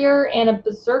 warrior and a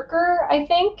berserker, I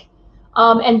think.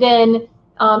 And then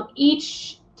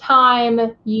each time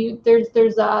there's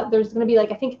going to be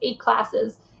I think 8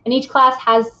 classes, and each class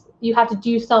you have to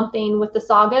do something with the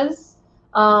sagas,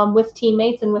 with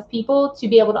teammates and with people to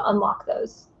be able to unlock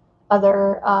those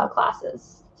other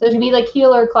classes. So there's going to be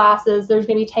healer classes, there's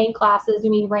going to be tank classes, there's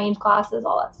going to be range classes,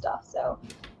 all that stuff. So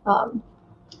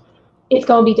it's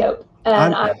going to be dope.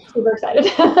 And I'm super excited.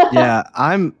 Yeah,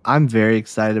 I'm very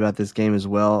excited about this game as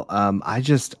well.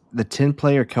 The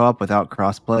 10-player co-op without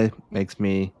crossplay makes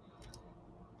me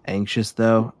anxious,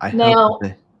 though. Now,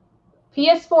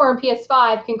 PS4 and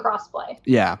PS5 can crossplay.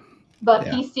 Yeah. But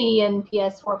PC and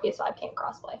PS4, PS5 can't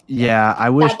crossplay. Yeah,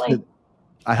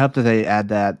 I hope that they add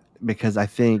that, because I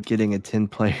think getting a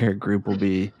 10-player group will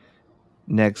be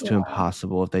next to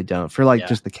impossible if they don't. For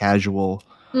just the casual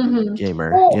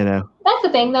gamer, That's the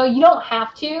thing, though. You don't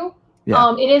have to.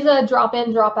 Yeah. It is a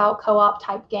drop-in, drop-out co-op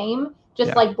type game,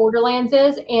 just like Borderlands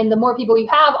is. And the more people you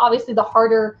have, obviously, the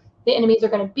harder the enemies are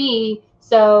going to be.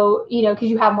 So, because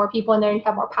you have more people in there, you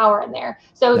have more power in there.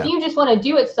 So if you just want to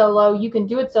do it solo, you can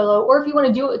do it solo. Or if you want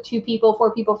to do it with 2 people,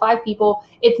 4 people, 5 people,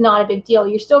 it's not a big deal.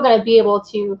 You're still going to be able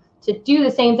to do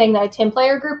the same thing that a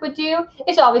 10-player group would do.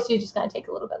 It's obviously just going to take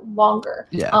a little bit longer.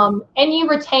 Yeah. And you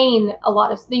retain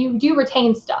you do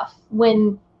retain stuff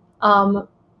when,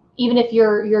 even if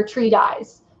your tree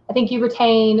dies. I think you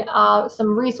retain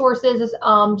some resources,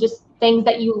 just things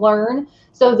that you learn.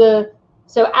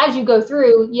 So as you go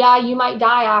through, you might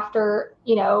die after,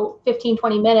 15,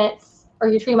 20 minutes, or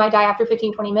your tree might die after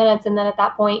 15, 20 minutes. And then at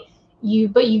that point, you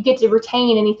get to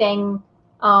retain anything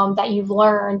that you've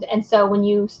learned. And so when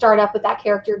you start up with that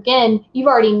character again, you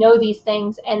already know these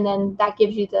things, and then that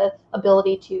gives you the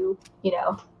ability to,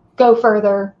 go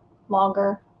further,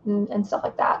 longer, and stuff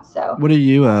like that. So what are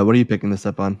you picking this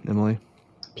up on, Emily?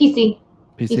 PC.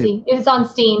 It's on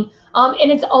Steam.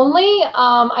 And it's only,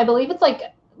 I believe it's like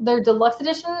their deluxe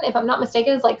edition, if I'm not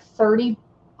mistaken, is like $30.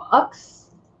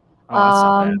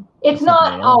 It's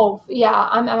not. Oh, yeah.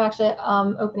 I'm actually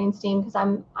opening Steam because I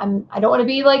don't want to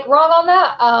be like wrong on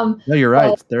that. No, you're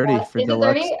right. It's 30 for is it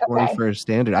deluxe, 30? 40 Okay. for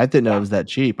standard. I didn't know it was that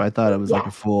cheap. I thought it was like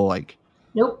a full like.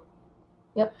 Nope.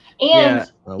 Yep.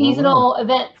 And seasonal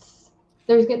events.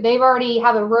 They've already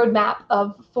have a roadmap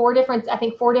of four different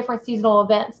seasonal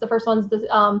events. The first one's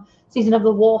the season of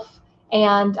the wolf,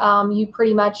 and you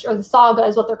pretty much, or the saga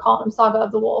is what they're calling them, saga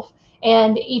of the wolf.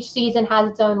 And each season has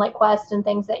its own like quest and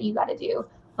things that you got to do.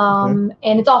 And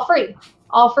it's all free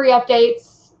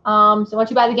updates. So once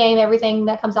you buy the game, everything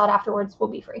that comes out afterwards will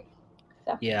be free.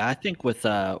 So. Yeah, I think with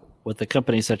the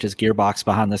companies such as Gearbox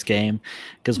behind this game,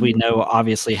 because we know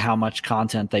obviously how much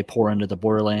content they pour into the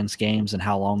Borderlands games and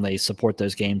how long they support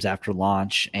those games after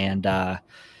launch. And,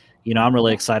 I'm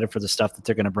really excited for the stuff that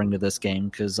they're going to bring to this game,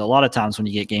 because a lot of times when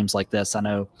you get games like this, I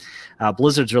know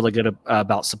Blizzard's really good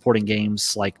about supporting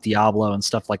games like Diablo and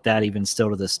stuff like that, even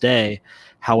still to this day.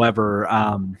 However,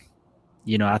 I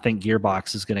think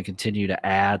Gearbox is going to continue to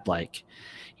add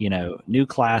new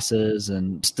classes,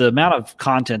 and the amount of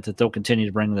content that they'll continue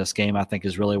to bring to this game, I think,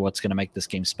 is really what's going to make this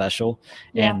game special.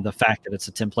 Yeah. And the fact that it's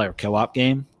a 10-player co-op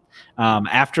game.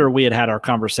 After we had our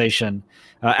conversation,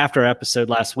 after our episode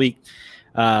last week,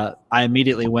 I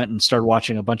immediately went and started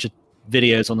watching a bunch of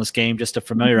videos on this game just to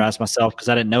familiarize myself, because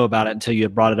I didn't know about it until you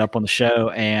had brought it up on the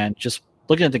show, and just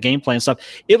looking at the gameplay and stuff.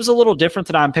 It was a little different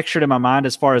than I pictured in my mind,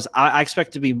 as far as I expect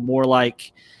it to be more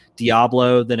like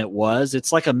Diablo than it was.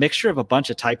 It's like a mixture of a bunch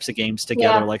of types of games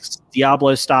together, like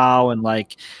Diablo style and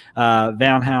like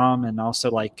Valheim, and also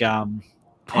like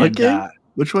what game?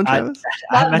 Which one, Travis?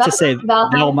 I meant to say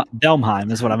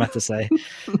Valheim is what I meant to say.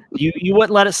 You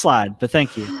wouldn't let it slide, but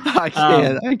thank you. I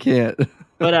can't.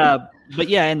 But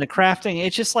yeah, in the crafting,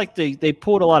 it's just like they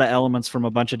pulled a lot of elements from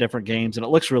a bunch of different games, and it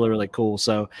looks really, really cool.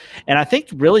 So, and I think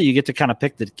really you get to kind of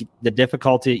pick the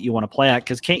difficulty that you want to play at,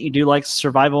 because can't you do like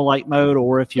survival light mode,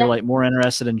 or if you're like more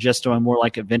interested in just doing more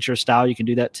like adventure style, you can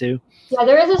do that too? Yeah,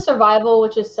 there is a survival,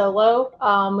 which is solo,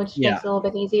 which makes it a little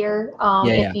bit easier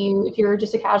if you're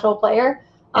just a casual player.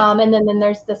 And then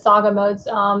there's the saga modes,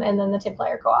 and then the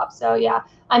 10-player co-op. So yeah,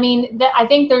 I mean, I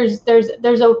think there's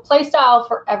a play style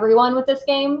for everyone with this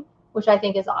game, which I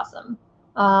think is awesome.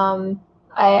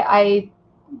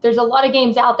 There's a lot of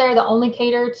games out there that only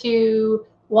cater to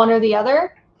one or the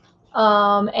other.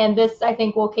 And this, I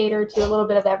think, will cater to a little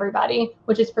bit of everybody,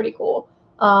 which is pretty cool.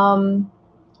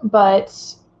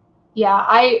 But yeah,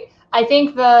 I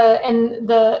think about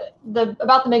the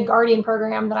Midgardian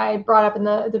program that I brought up in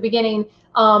the beginning,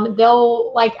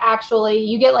 they'll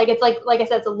you get it's like I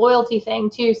said, it's a loyalty thing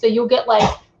too. So you'll get like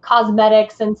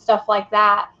cosmetics and stuff like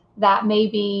that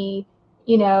maybe,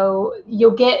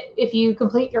 you'll get if you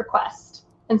complete your quest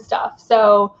and stuff.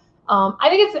 So I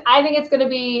think it's going to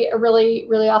be a really,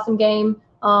 really awesome game.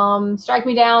 Strike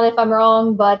me down if I'm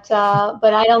wrong, but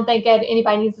I don't think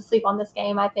anybody needs to sleep on this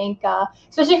game. I think,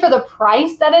 especially for the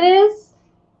price that it is,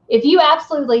 if you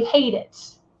absolutely hate it,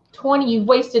 you've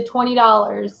wasted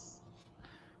 $20,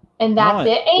 and that's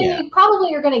it. And you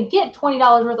probably are going to get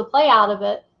 $20 worth of play out of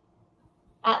it,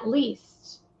 at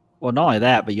least. Well, not only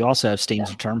that, but you also have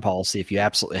Steam's return policy. If you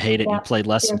absolutely hate it and you played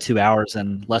less than 2 hours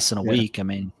in less than a week, I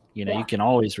mean, you can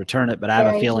always return it. But I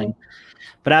have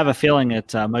a feeling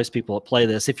that most people that play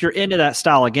this, if you're into that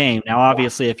style of game, now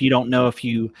obviously if you don't know if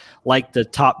you like the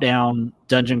top-down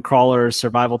dungeon crawler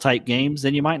survival type games,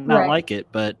 then you might not like it.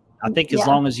 But I think as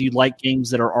long as you like games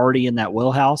that are already in that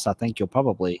wheelhouse, I think you'll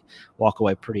probably walk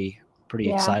away pretty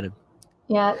excited.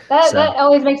 Yeah, that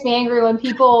always makes me angry when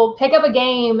people pick up a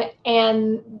game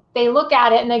and they look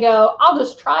at it and they go, I'll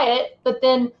just try it. But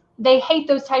then they hate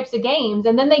those types of games,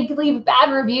 and then they leave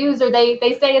bad reviews, or they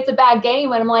say it's a bad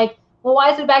game. And I'm like, well,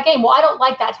 why is it a bad game? Well, I don't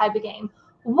like that type of game.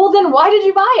 Well, then why did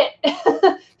you buy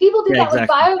it? People did that with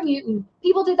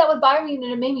Biomutant.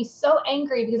 And it made me so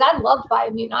angry because I loved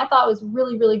Biomutant. I thought it was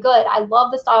really, really good. I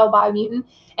love the style of Biomutant.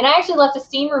 And I actually left a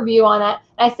Steam review on it.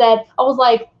 And I was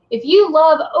like, if you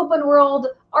love open world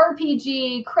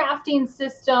RPG, crafting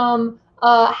system,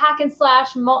 hack and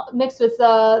slash mixed with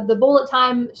the bullet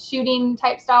time shooting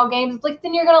type style games,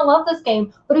 then you're gonna love this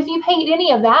game. But if you hate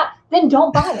any of that, then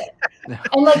don't buy it.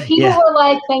 And people were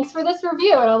like, "Thanks for this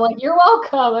review," and I'm like, "You're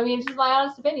welcome." I mean, it's just my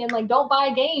honest opinion. Don't buy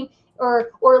a game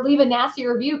or leave a nasty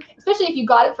review, especially if you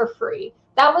got it for free.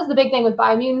 that was the big thing with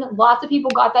Biomutant. Lots of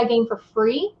people got that game for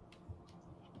free.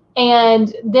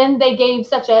 And then they gave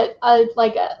such an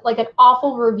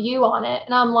awful review on it.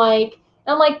 And I'm like,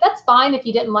 that's fine if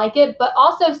you didn't like it, but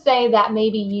also say that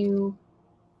maybe you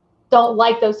don't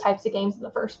like those types of games in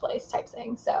the first place type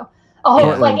thing. So,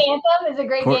 like Anthem is a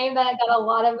great game that got a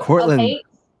lot of hate.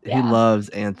 He loves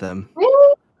Anthem.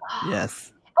 Really?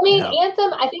 Yes. I mean,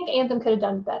 Anthem, I think Anthem could have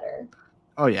done better.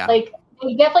 Oh, yeah. Like,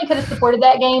 they definitely could have supported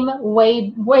that game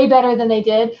way, way better than they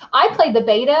did. I played the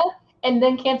beta and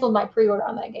then canceled my pre-order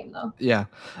on that game, though. Yeah.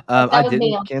 I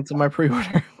didn't cancel my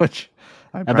pre-order, which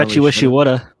I bet you wish you would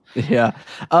have. Yeah.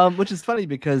 Which is funny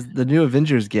because the new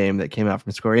Avengers game that came out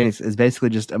from Square Enix is basically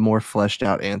just a more fleshed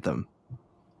out Anthem.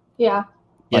 Yeah.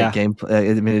 Like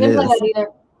gameplay. I mean, it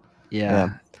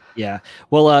is. Yeah.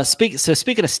 Well, speaking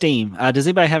of Steam, does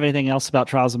anybody have anything else about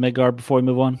Trials of Midgard before we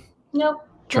move on? No.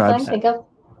 Tribes. Think of.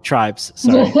 Tribes.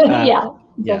 Sorry.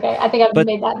 Okay. I think I've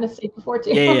made that mistake before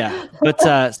too. Yeah. But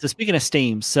so speaking of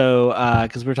Steam, so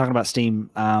because we're talking about Steam,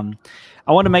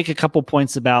 I want to make a couple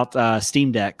points about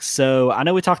Steam Deck. So I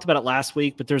know we talked about it last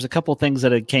week, but there's a couple things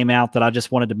that had came out that I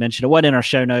just wanted to mention. It wasn't in our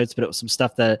show notes, but it was some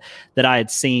stuff that I had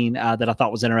seen that I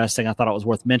thought was interesting. I thought it was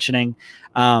worth mentioning.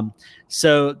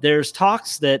 So there's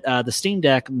talks that the Steam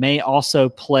Deck may also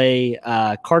play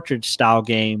cartridge style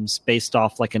games based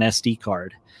off like an SD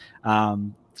card.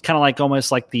 Kind of like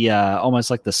almost like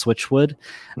the Switch would,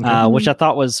 which I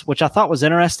thought was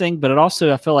interesting, but it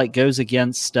also I feel like goes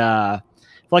against the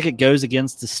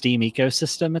Steam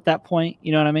ecosystem at that point.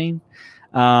 You know what I mean?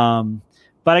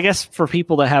 But I guess for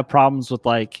people that have problems with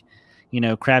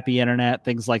crappy internet,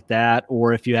 things like that,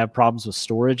 or if you have problems with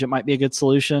storage, it might be a good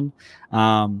solution.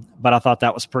 But I thought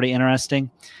that was pretty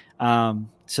interesting.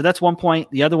 So that's one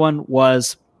point. The other one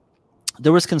was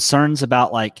there was concerns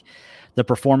about the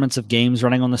performance of games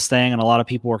running on this thing, and a lot of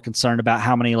people were concerned about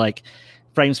how many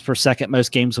frames per second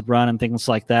most games would run and things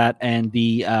like that. And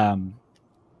the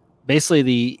basically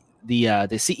the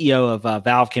CEO of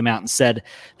Valve came out and said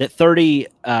that 30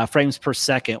 frames per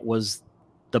second was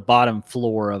the bottom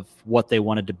floor of what they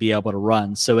wanted to be able to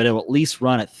run. So it'll at least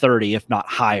run at 30, if not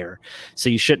higher. So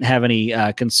you shouldn't have any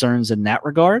concerns in that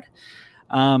regard.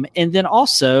 And then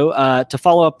also to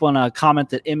follow up on a comment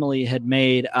that Emily had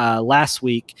made last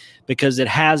week, because it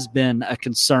has been a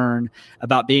concern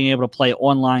about being able to play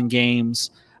online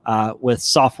games with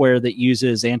software that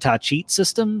uses anti-cheat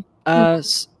system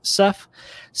stuff.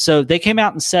 So they came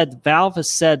out and said, Valve has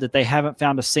said that they haven't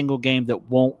found a single game that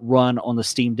won't run on the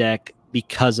Steam Deck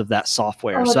because of that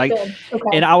software.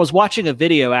 And I was watching a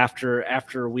video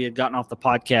after we had gotten off the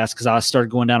podcast, because I started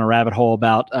going down a rabbit hole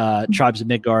about Tribes of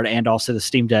Midgard and also the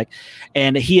Steam Deck.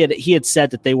 And he had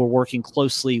said that they were working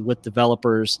closely with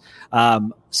developers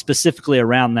specifically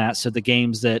around that. So the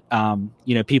games that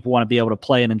people want to be able to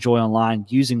play and enjoy online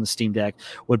using the Steam Deck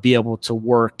would be able to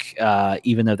work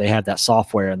even though they have that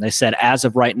software. And they said as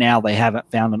of right now, they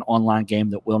haven't found an online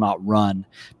game that will not run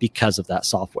because of that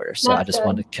software. So I just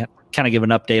wanted to kind of give an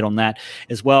update on that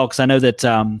as well, because I know that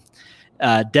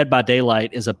Dead by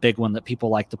Daylight is a big one that people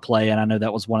like to play, and I know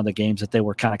that was one of the games that they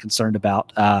were kind of concerned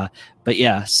about. But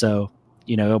yeah, so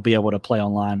it'll be able to play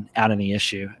online without any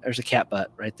issue. There's a cat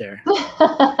butt right there.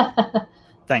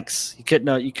 Thanks. You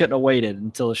couldn't have waited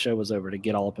until the show was over to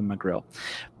get all up in my grill.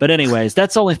 But anyways,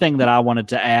 that's the only thing that I wanted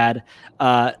to add.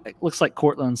 It looks like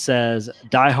Cortland says,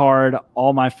 Die Hard,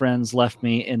 all my friends left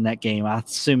me in that game. I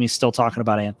assume he's still talking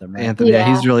about Anthem, right? Anthem, yeah,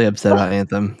 he's really upset about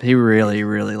Anthem. He really,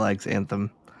 really likes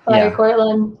Anthem. Sorry,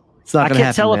 Cortland. It's not going to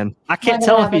happen, man. I can't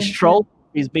tell if he's trolling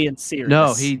or he's being serious.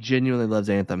 No, he genuinely loves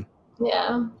Anthem.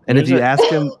 Yeah. And if you ask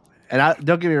him, and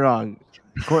don't get me wrong,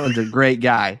 Cortland's a great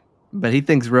guy, but he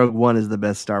thinks Rogue One is the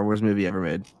best Star Wars movie ever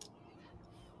made.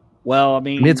 Well, I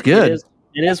mean it's good.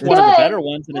 It is one of the better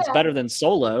ones, and it's better than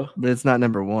Solo. But it's not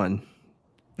number one.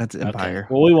 That's Empire.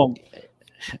 Okay. Well, we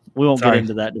won't get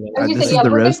into that debate.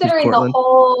 We're considering the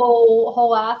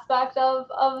whole aspect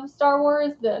of Star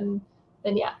Wars, then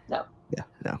yeah, no. Yeah,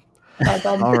 no.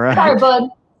 Sorry, all right. Sorry, bud.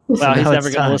 Well, he's never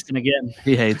going to listen again.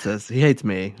 He hates us. He hates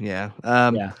me. Yeah.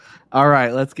 All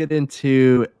right, let's get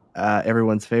into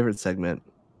everyone's favorite segment,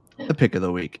 the pick of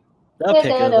the week. The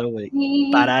pick of the week.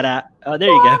 Ba-da-da. Oh, there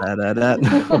you go.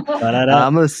 Ba-da-da.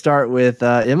 I'm going to start with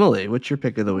Emily. What's your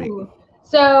pick of the week?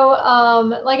 So,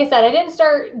 like I said, I didn't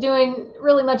start doing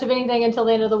really much of anything until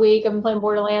the end of the week. I've been playing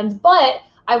Borderlands, but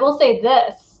I will say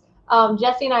this.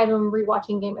 Jesse and I have been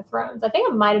rewatching Game of Thrones. I think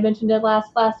I might have mentioned it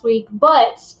last week,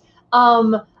 but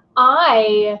I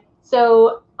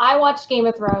watched Game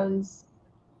of Thrones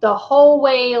the whole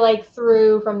way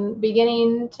through from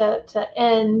beginning to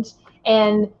end,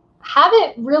 and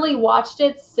haven't really watched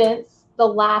it since the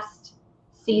last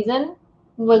season.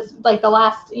 was like the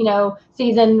last,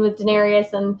 season with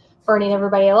Daenerys and burning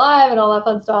everybody alive and all that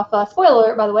fun stuff. Spoiler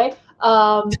alert, by the way.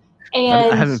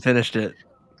 And I haven't finished it.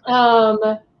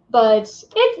 But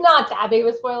it's not that big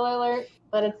of a spoiler alert.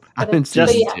 I've been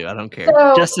season 2. I don't care.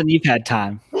 So, Justin, you've had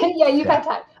time. Yeah, you've had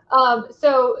time.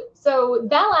 So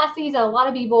that last season, a lot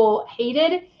of people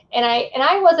hated, and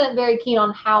I wasn't very keen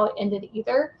on how it ended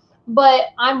either. But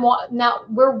now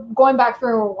we're going back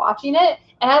through and we're watching it,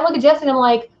 and I look at Jessica and I'm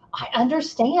like, I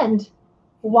understand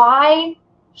why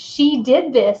she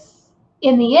did this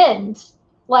in the end.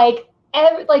 Like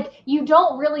you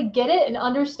don't really get it and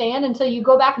understand until you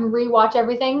go back and rewatch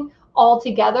everything all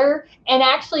together and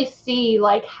actually see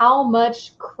like how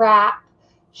much crap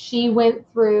she went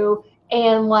through,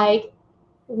 and like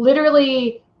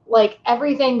literally like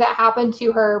everything that happened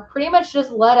to her pretty much just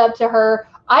led up to her.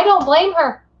 I don't blame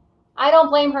her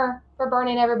for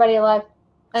burning everybody alive.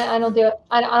 I don't do it.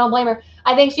 I don't blame her.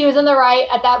 I think she was in the right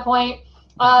at that point.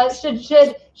 What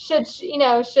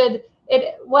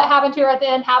happened to her at the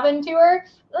end happen to her?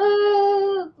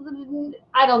 I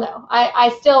don't know.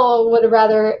 I still would have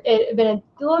rather it have been a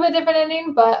little bit different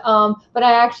ending, but I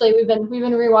actually we've been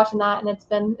rewatching that, and it's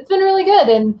been really good.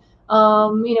 And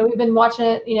we've been watching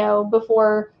it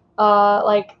before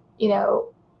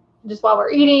just while we're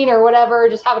eating or whatever,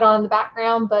 just have it on in the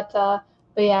background. But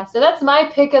yeah, so that's my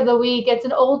pick of the week. It's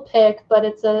an old pick, but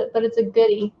it's a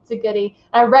goodie. It's a goodie.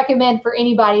 I recommend for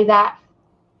anybody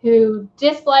who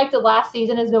disliked the last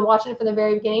season, has been watching it from the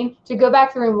very beginning, to go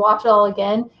back through and watch it all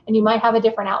again, and you might have a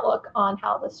different outlook on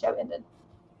how this show ended.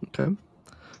 Okay.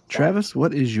 Travis,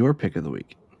 what is your pick of the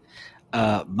week?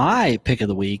 My pick of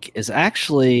the week is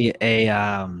actually a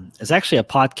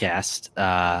podcast.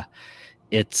 I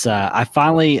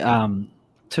finally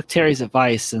took Terry's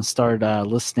advice and started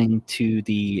listening to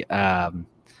the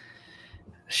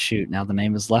now the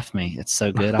name has left me. It's so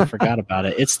good I forgot about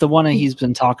it. It's the one that he's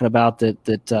been talking about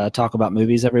that talk about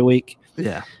movies every week.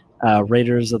 Yeah.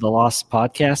 Raiders of the Lost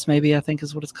podcast, maybe, I think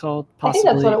is what it's called. Possibly.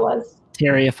 I think that's what it was.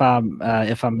 Terry, if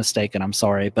I'm mistaken, I'm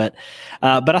sorry, but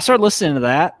I started listening to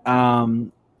that.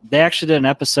 They actually did an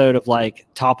episode of like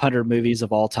top 100 movies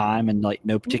of all time in like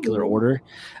no particular order,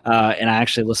 and I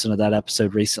actually listened to that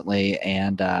episode recently,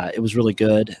 and it was really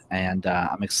good, and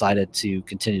I'm excited to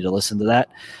continue to listen to that.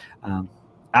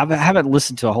 I haven't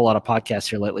listened to a whole lot of podcasts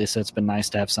here lately, so it's been nice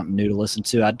to have something new to listen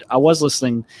to. I was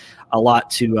listening a lot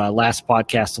to Last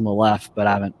Podcast on the Left, but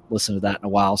I haven't listened to that in a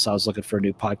while, so I was looking for a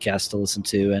new podcast to listen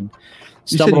to. And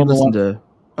you said you listened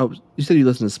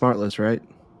to Smartless, right?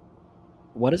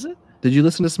 What is it? Did you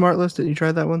listen to Smartless? Didn't you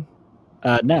try that one?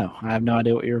 No, I have no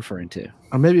idea what you're referring to.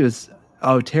 Or maybe it was.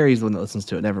 Oh, Terry's the one that listens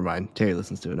to it. Never mind. Terry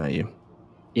listens to it, not you.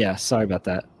 Yeah, sorry about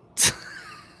that. It's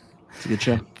a good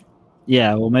show.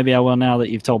 Yeah, well, maybe I will now that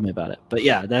you've told me about it. But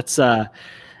yeah, that's and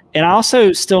I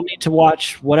also still need to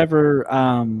watch whatever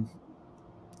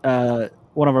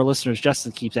one of our listeners,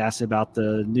 Justin, keeps asking about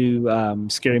the new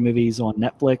scary movies on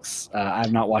Netflix. I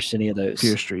have not watched any of those.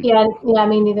 Fear Street. Yeah,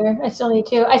 me neither. I still need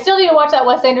to watch that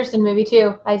Wes Anderson movie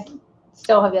too. I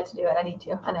still have yet to do it. I need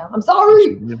to. I know. I'm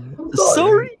sorry.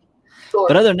 Sorry.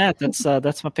 But other than that,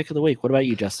 that's my pick of the week. What about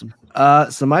you, Justin?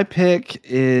 So my pick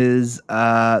is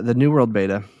the New World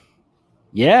beta.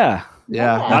 Yeah.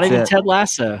 Not even it. Ted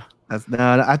Lasso.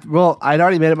 I'd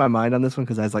already made up my mind on this one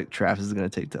because I was like, Travis is going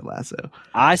to take Ted Lasso.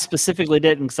 I specifically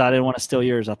didn't because I didn't want to steal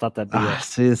yours. I thought that'd be it.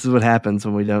 See, this is what happens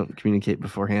when we don't communicate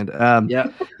beforehand.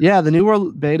 Yeah, the New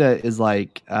World beta is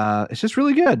like, it's just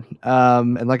really good.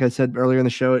 And like I said earlier in the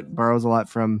show, it borrows a lot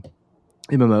from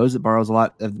MMOs. It borrows a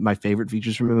lot of my favorite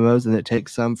features from MMOs, and it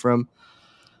takes some from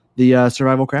the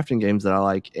survival crafting games that I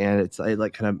like, and it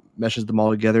like kind of meshes them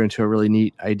all together into a really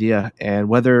neat idea.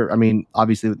 And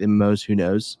obviously with MMOs, who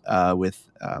knows, with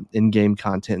in-game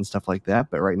content and stuff like that.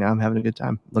 But right now I'm having a good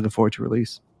time. Looking forward to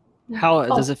release. How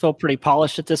does it feel? Pretty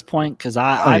polished at this point? Because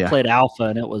I played alpha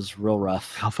and it was real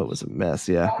rough. Alpha was a mess.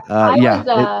 Yeah.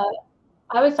 I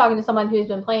was talking to someone who's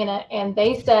been playing it, and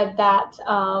they said that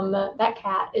that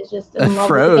cat is just in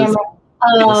love with the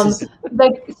camera.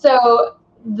 So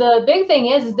the big thing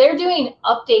is they're doing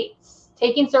updates,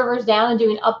 taking servers down and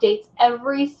doing updates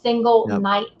every single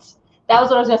night. That was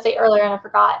what I was going to say earlier, and I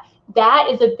forgot. That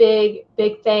is a big,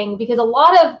 big thing, because a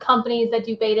lot of companies that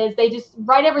do betas, they just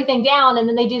write everything down and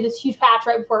then they do this huge patch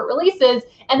right before it releases,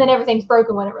 and then everything's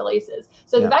broken when it releases.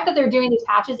 So the fact that they're doing these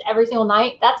patches every single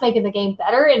night, that's making the game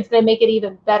better, and it's going to make it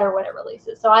even better when it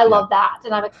releases. So I love that,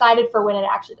 and I'm excited for when it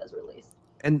actually does release.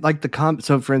 And like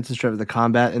so for instance, Trevor, the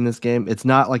combat in this game, it's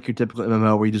not like your typical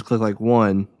MMO where you just click like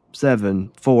one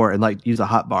 7, 4, and like use a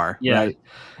hotbar. Yeah. Right.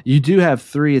 You do have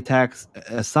 3 attacks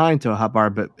assigned to a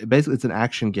hotbar, but basically it's an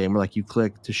action game where like you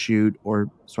click to shoot or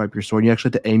swipe your sword. You actually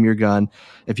have to aim your gun.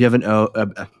 If you have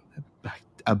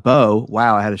a bow,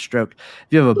 wow, I had a stroke. If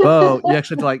you have a bow, you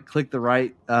actually have to like click the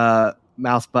right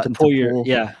mouse button to pull.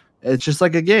 Yeah. It's just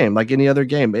like a game, like any other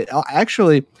game.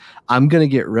 Actually, I'm going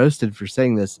to get roasted for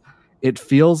saying this. It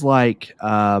feels like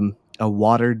a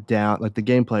watered down, like the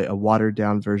gameplay, a watered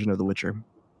down version of The Witcher.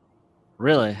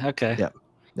 Really? Okay. Yep.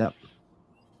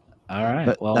 All right.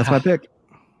 But well, that's my pick.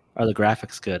 Are the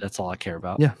graphics good? That's all I care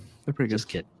about. Yeah, they're pretty good. Just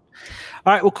kidding.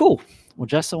 All right. Well, cool. Well,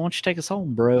 Justin, why don't you take us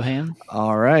home, Broham?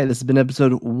 All right. This has been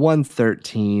episode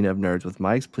 113 of Nerds with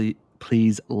Mics.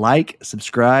 Please like,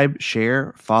 subscribe,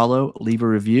 share, follow, leave a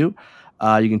review.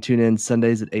 You can tune in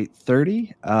Sundays at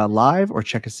 8:30 live, or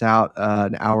check us out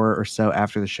an hour or so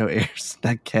after the show airs.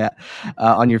 That cat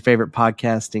on your favorite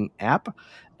podcasting app.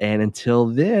 And until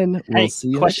then, we'll see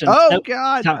you. Question.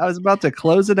 God, I was about to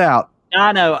close it out.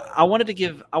 I know. I wanted to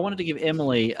give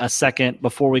Emily a second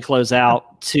before we close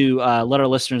out to let our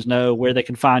listeners know where they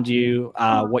can find you,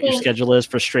 what your schedule is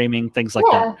for streaming, things like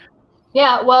that.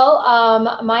 Yeah, well,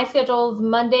 my schedule's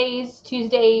Mondays,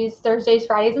 Tuesdays, Thursdays,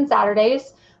 Fridays, and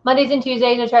Saturdays. Mondays and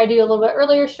Tuesdays, I try to do a little bit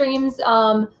earlier streams,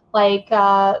 like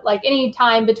any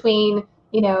time between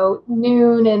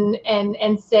noon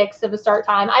and 6 of a start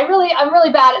time. I'm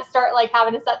really bad at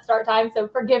having a set start time, so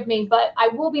forgive me, but I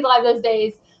will be live those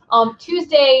days.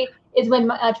 Tuesday is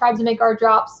when Tribes of Midgard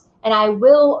drops, and I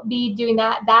will be doing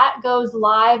that. That goes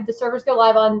live. The servers go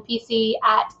live on PC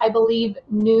at, I believe,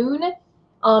 noon.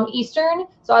 Eastern,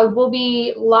 so I will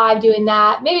be live doing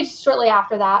that, maybe just shortly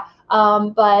after that.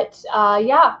 And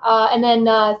then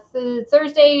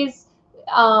Thursdays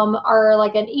are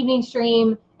like an evening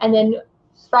stream, and then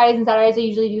Fridays and Saturdays I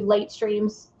usually do late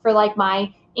streams for like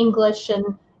my English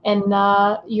and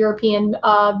European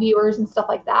viewers and stuff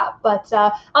like that. But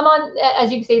I'm on,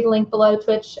 as you can see, the link below,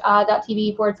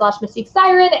 twitch.tv/Mystique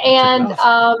Siren, and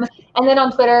then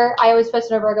on Twitter I always post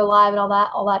whenever I go live and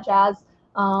all that jazz.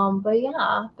 But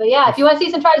yeah, if you want to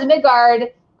see some Tribes of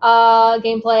Midgard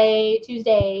gameplay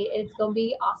Tuesday, it's gonna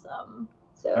be awesome.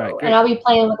 So, right, and I'll be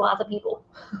playing with lots of people.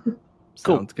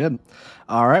 Cool. Sounds good.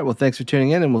 All right. Well, thanks for tuning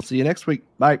in, and we'll see you next week.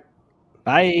 Bye.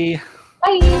 Bye.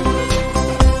 Bye.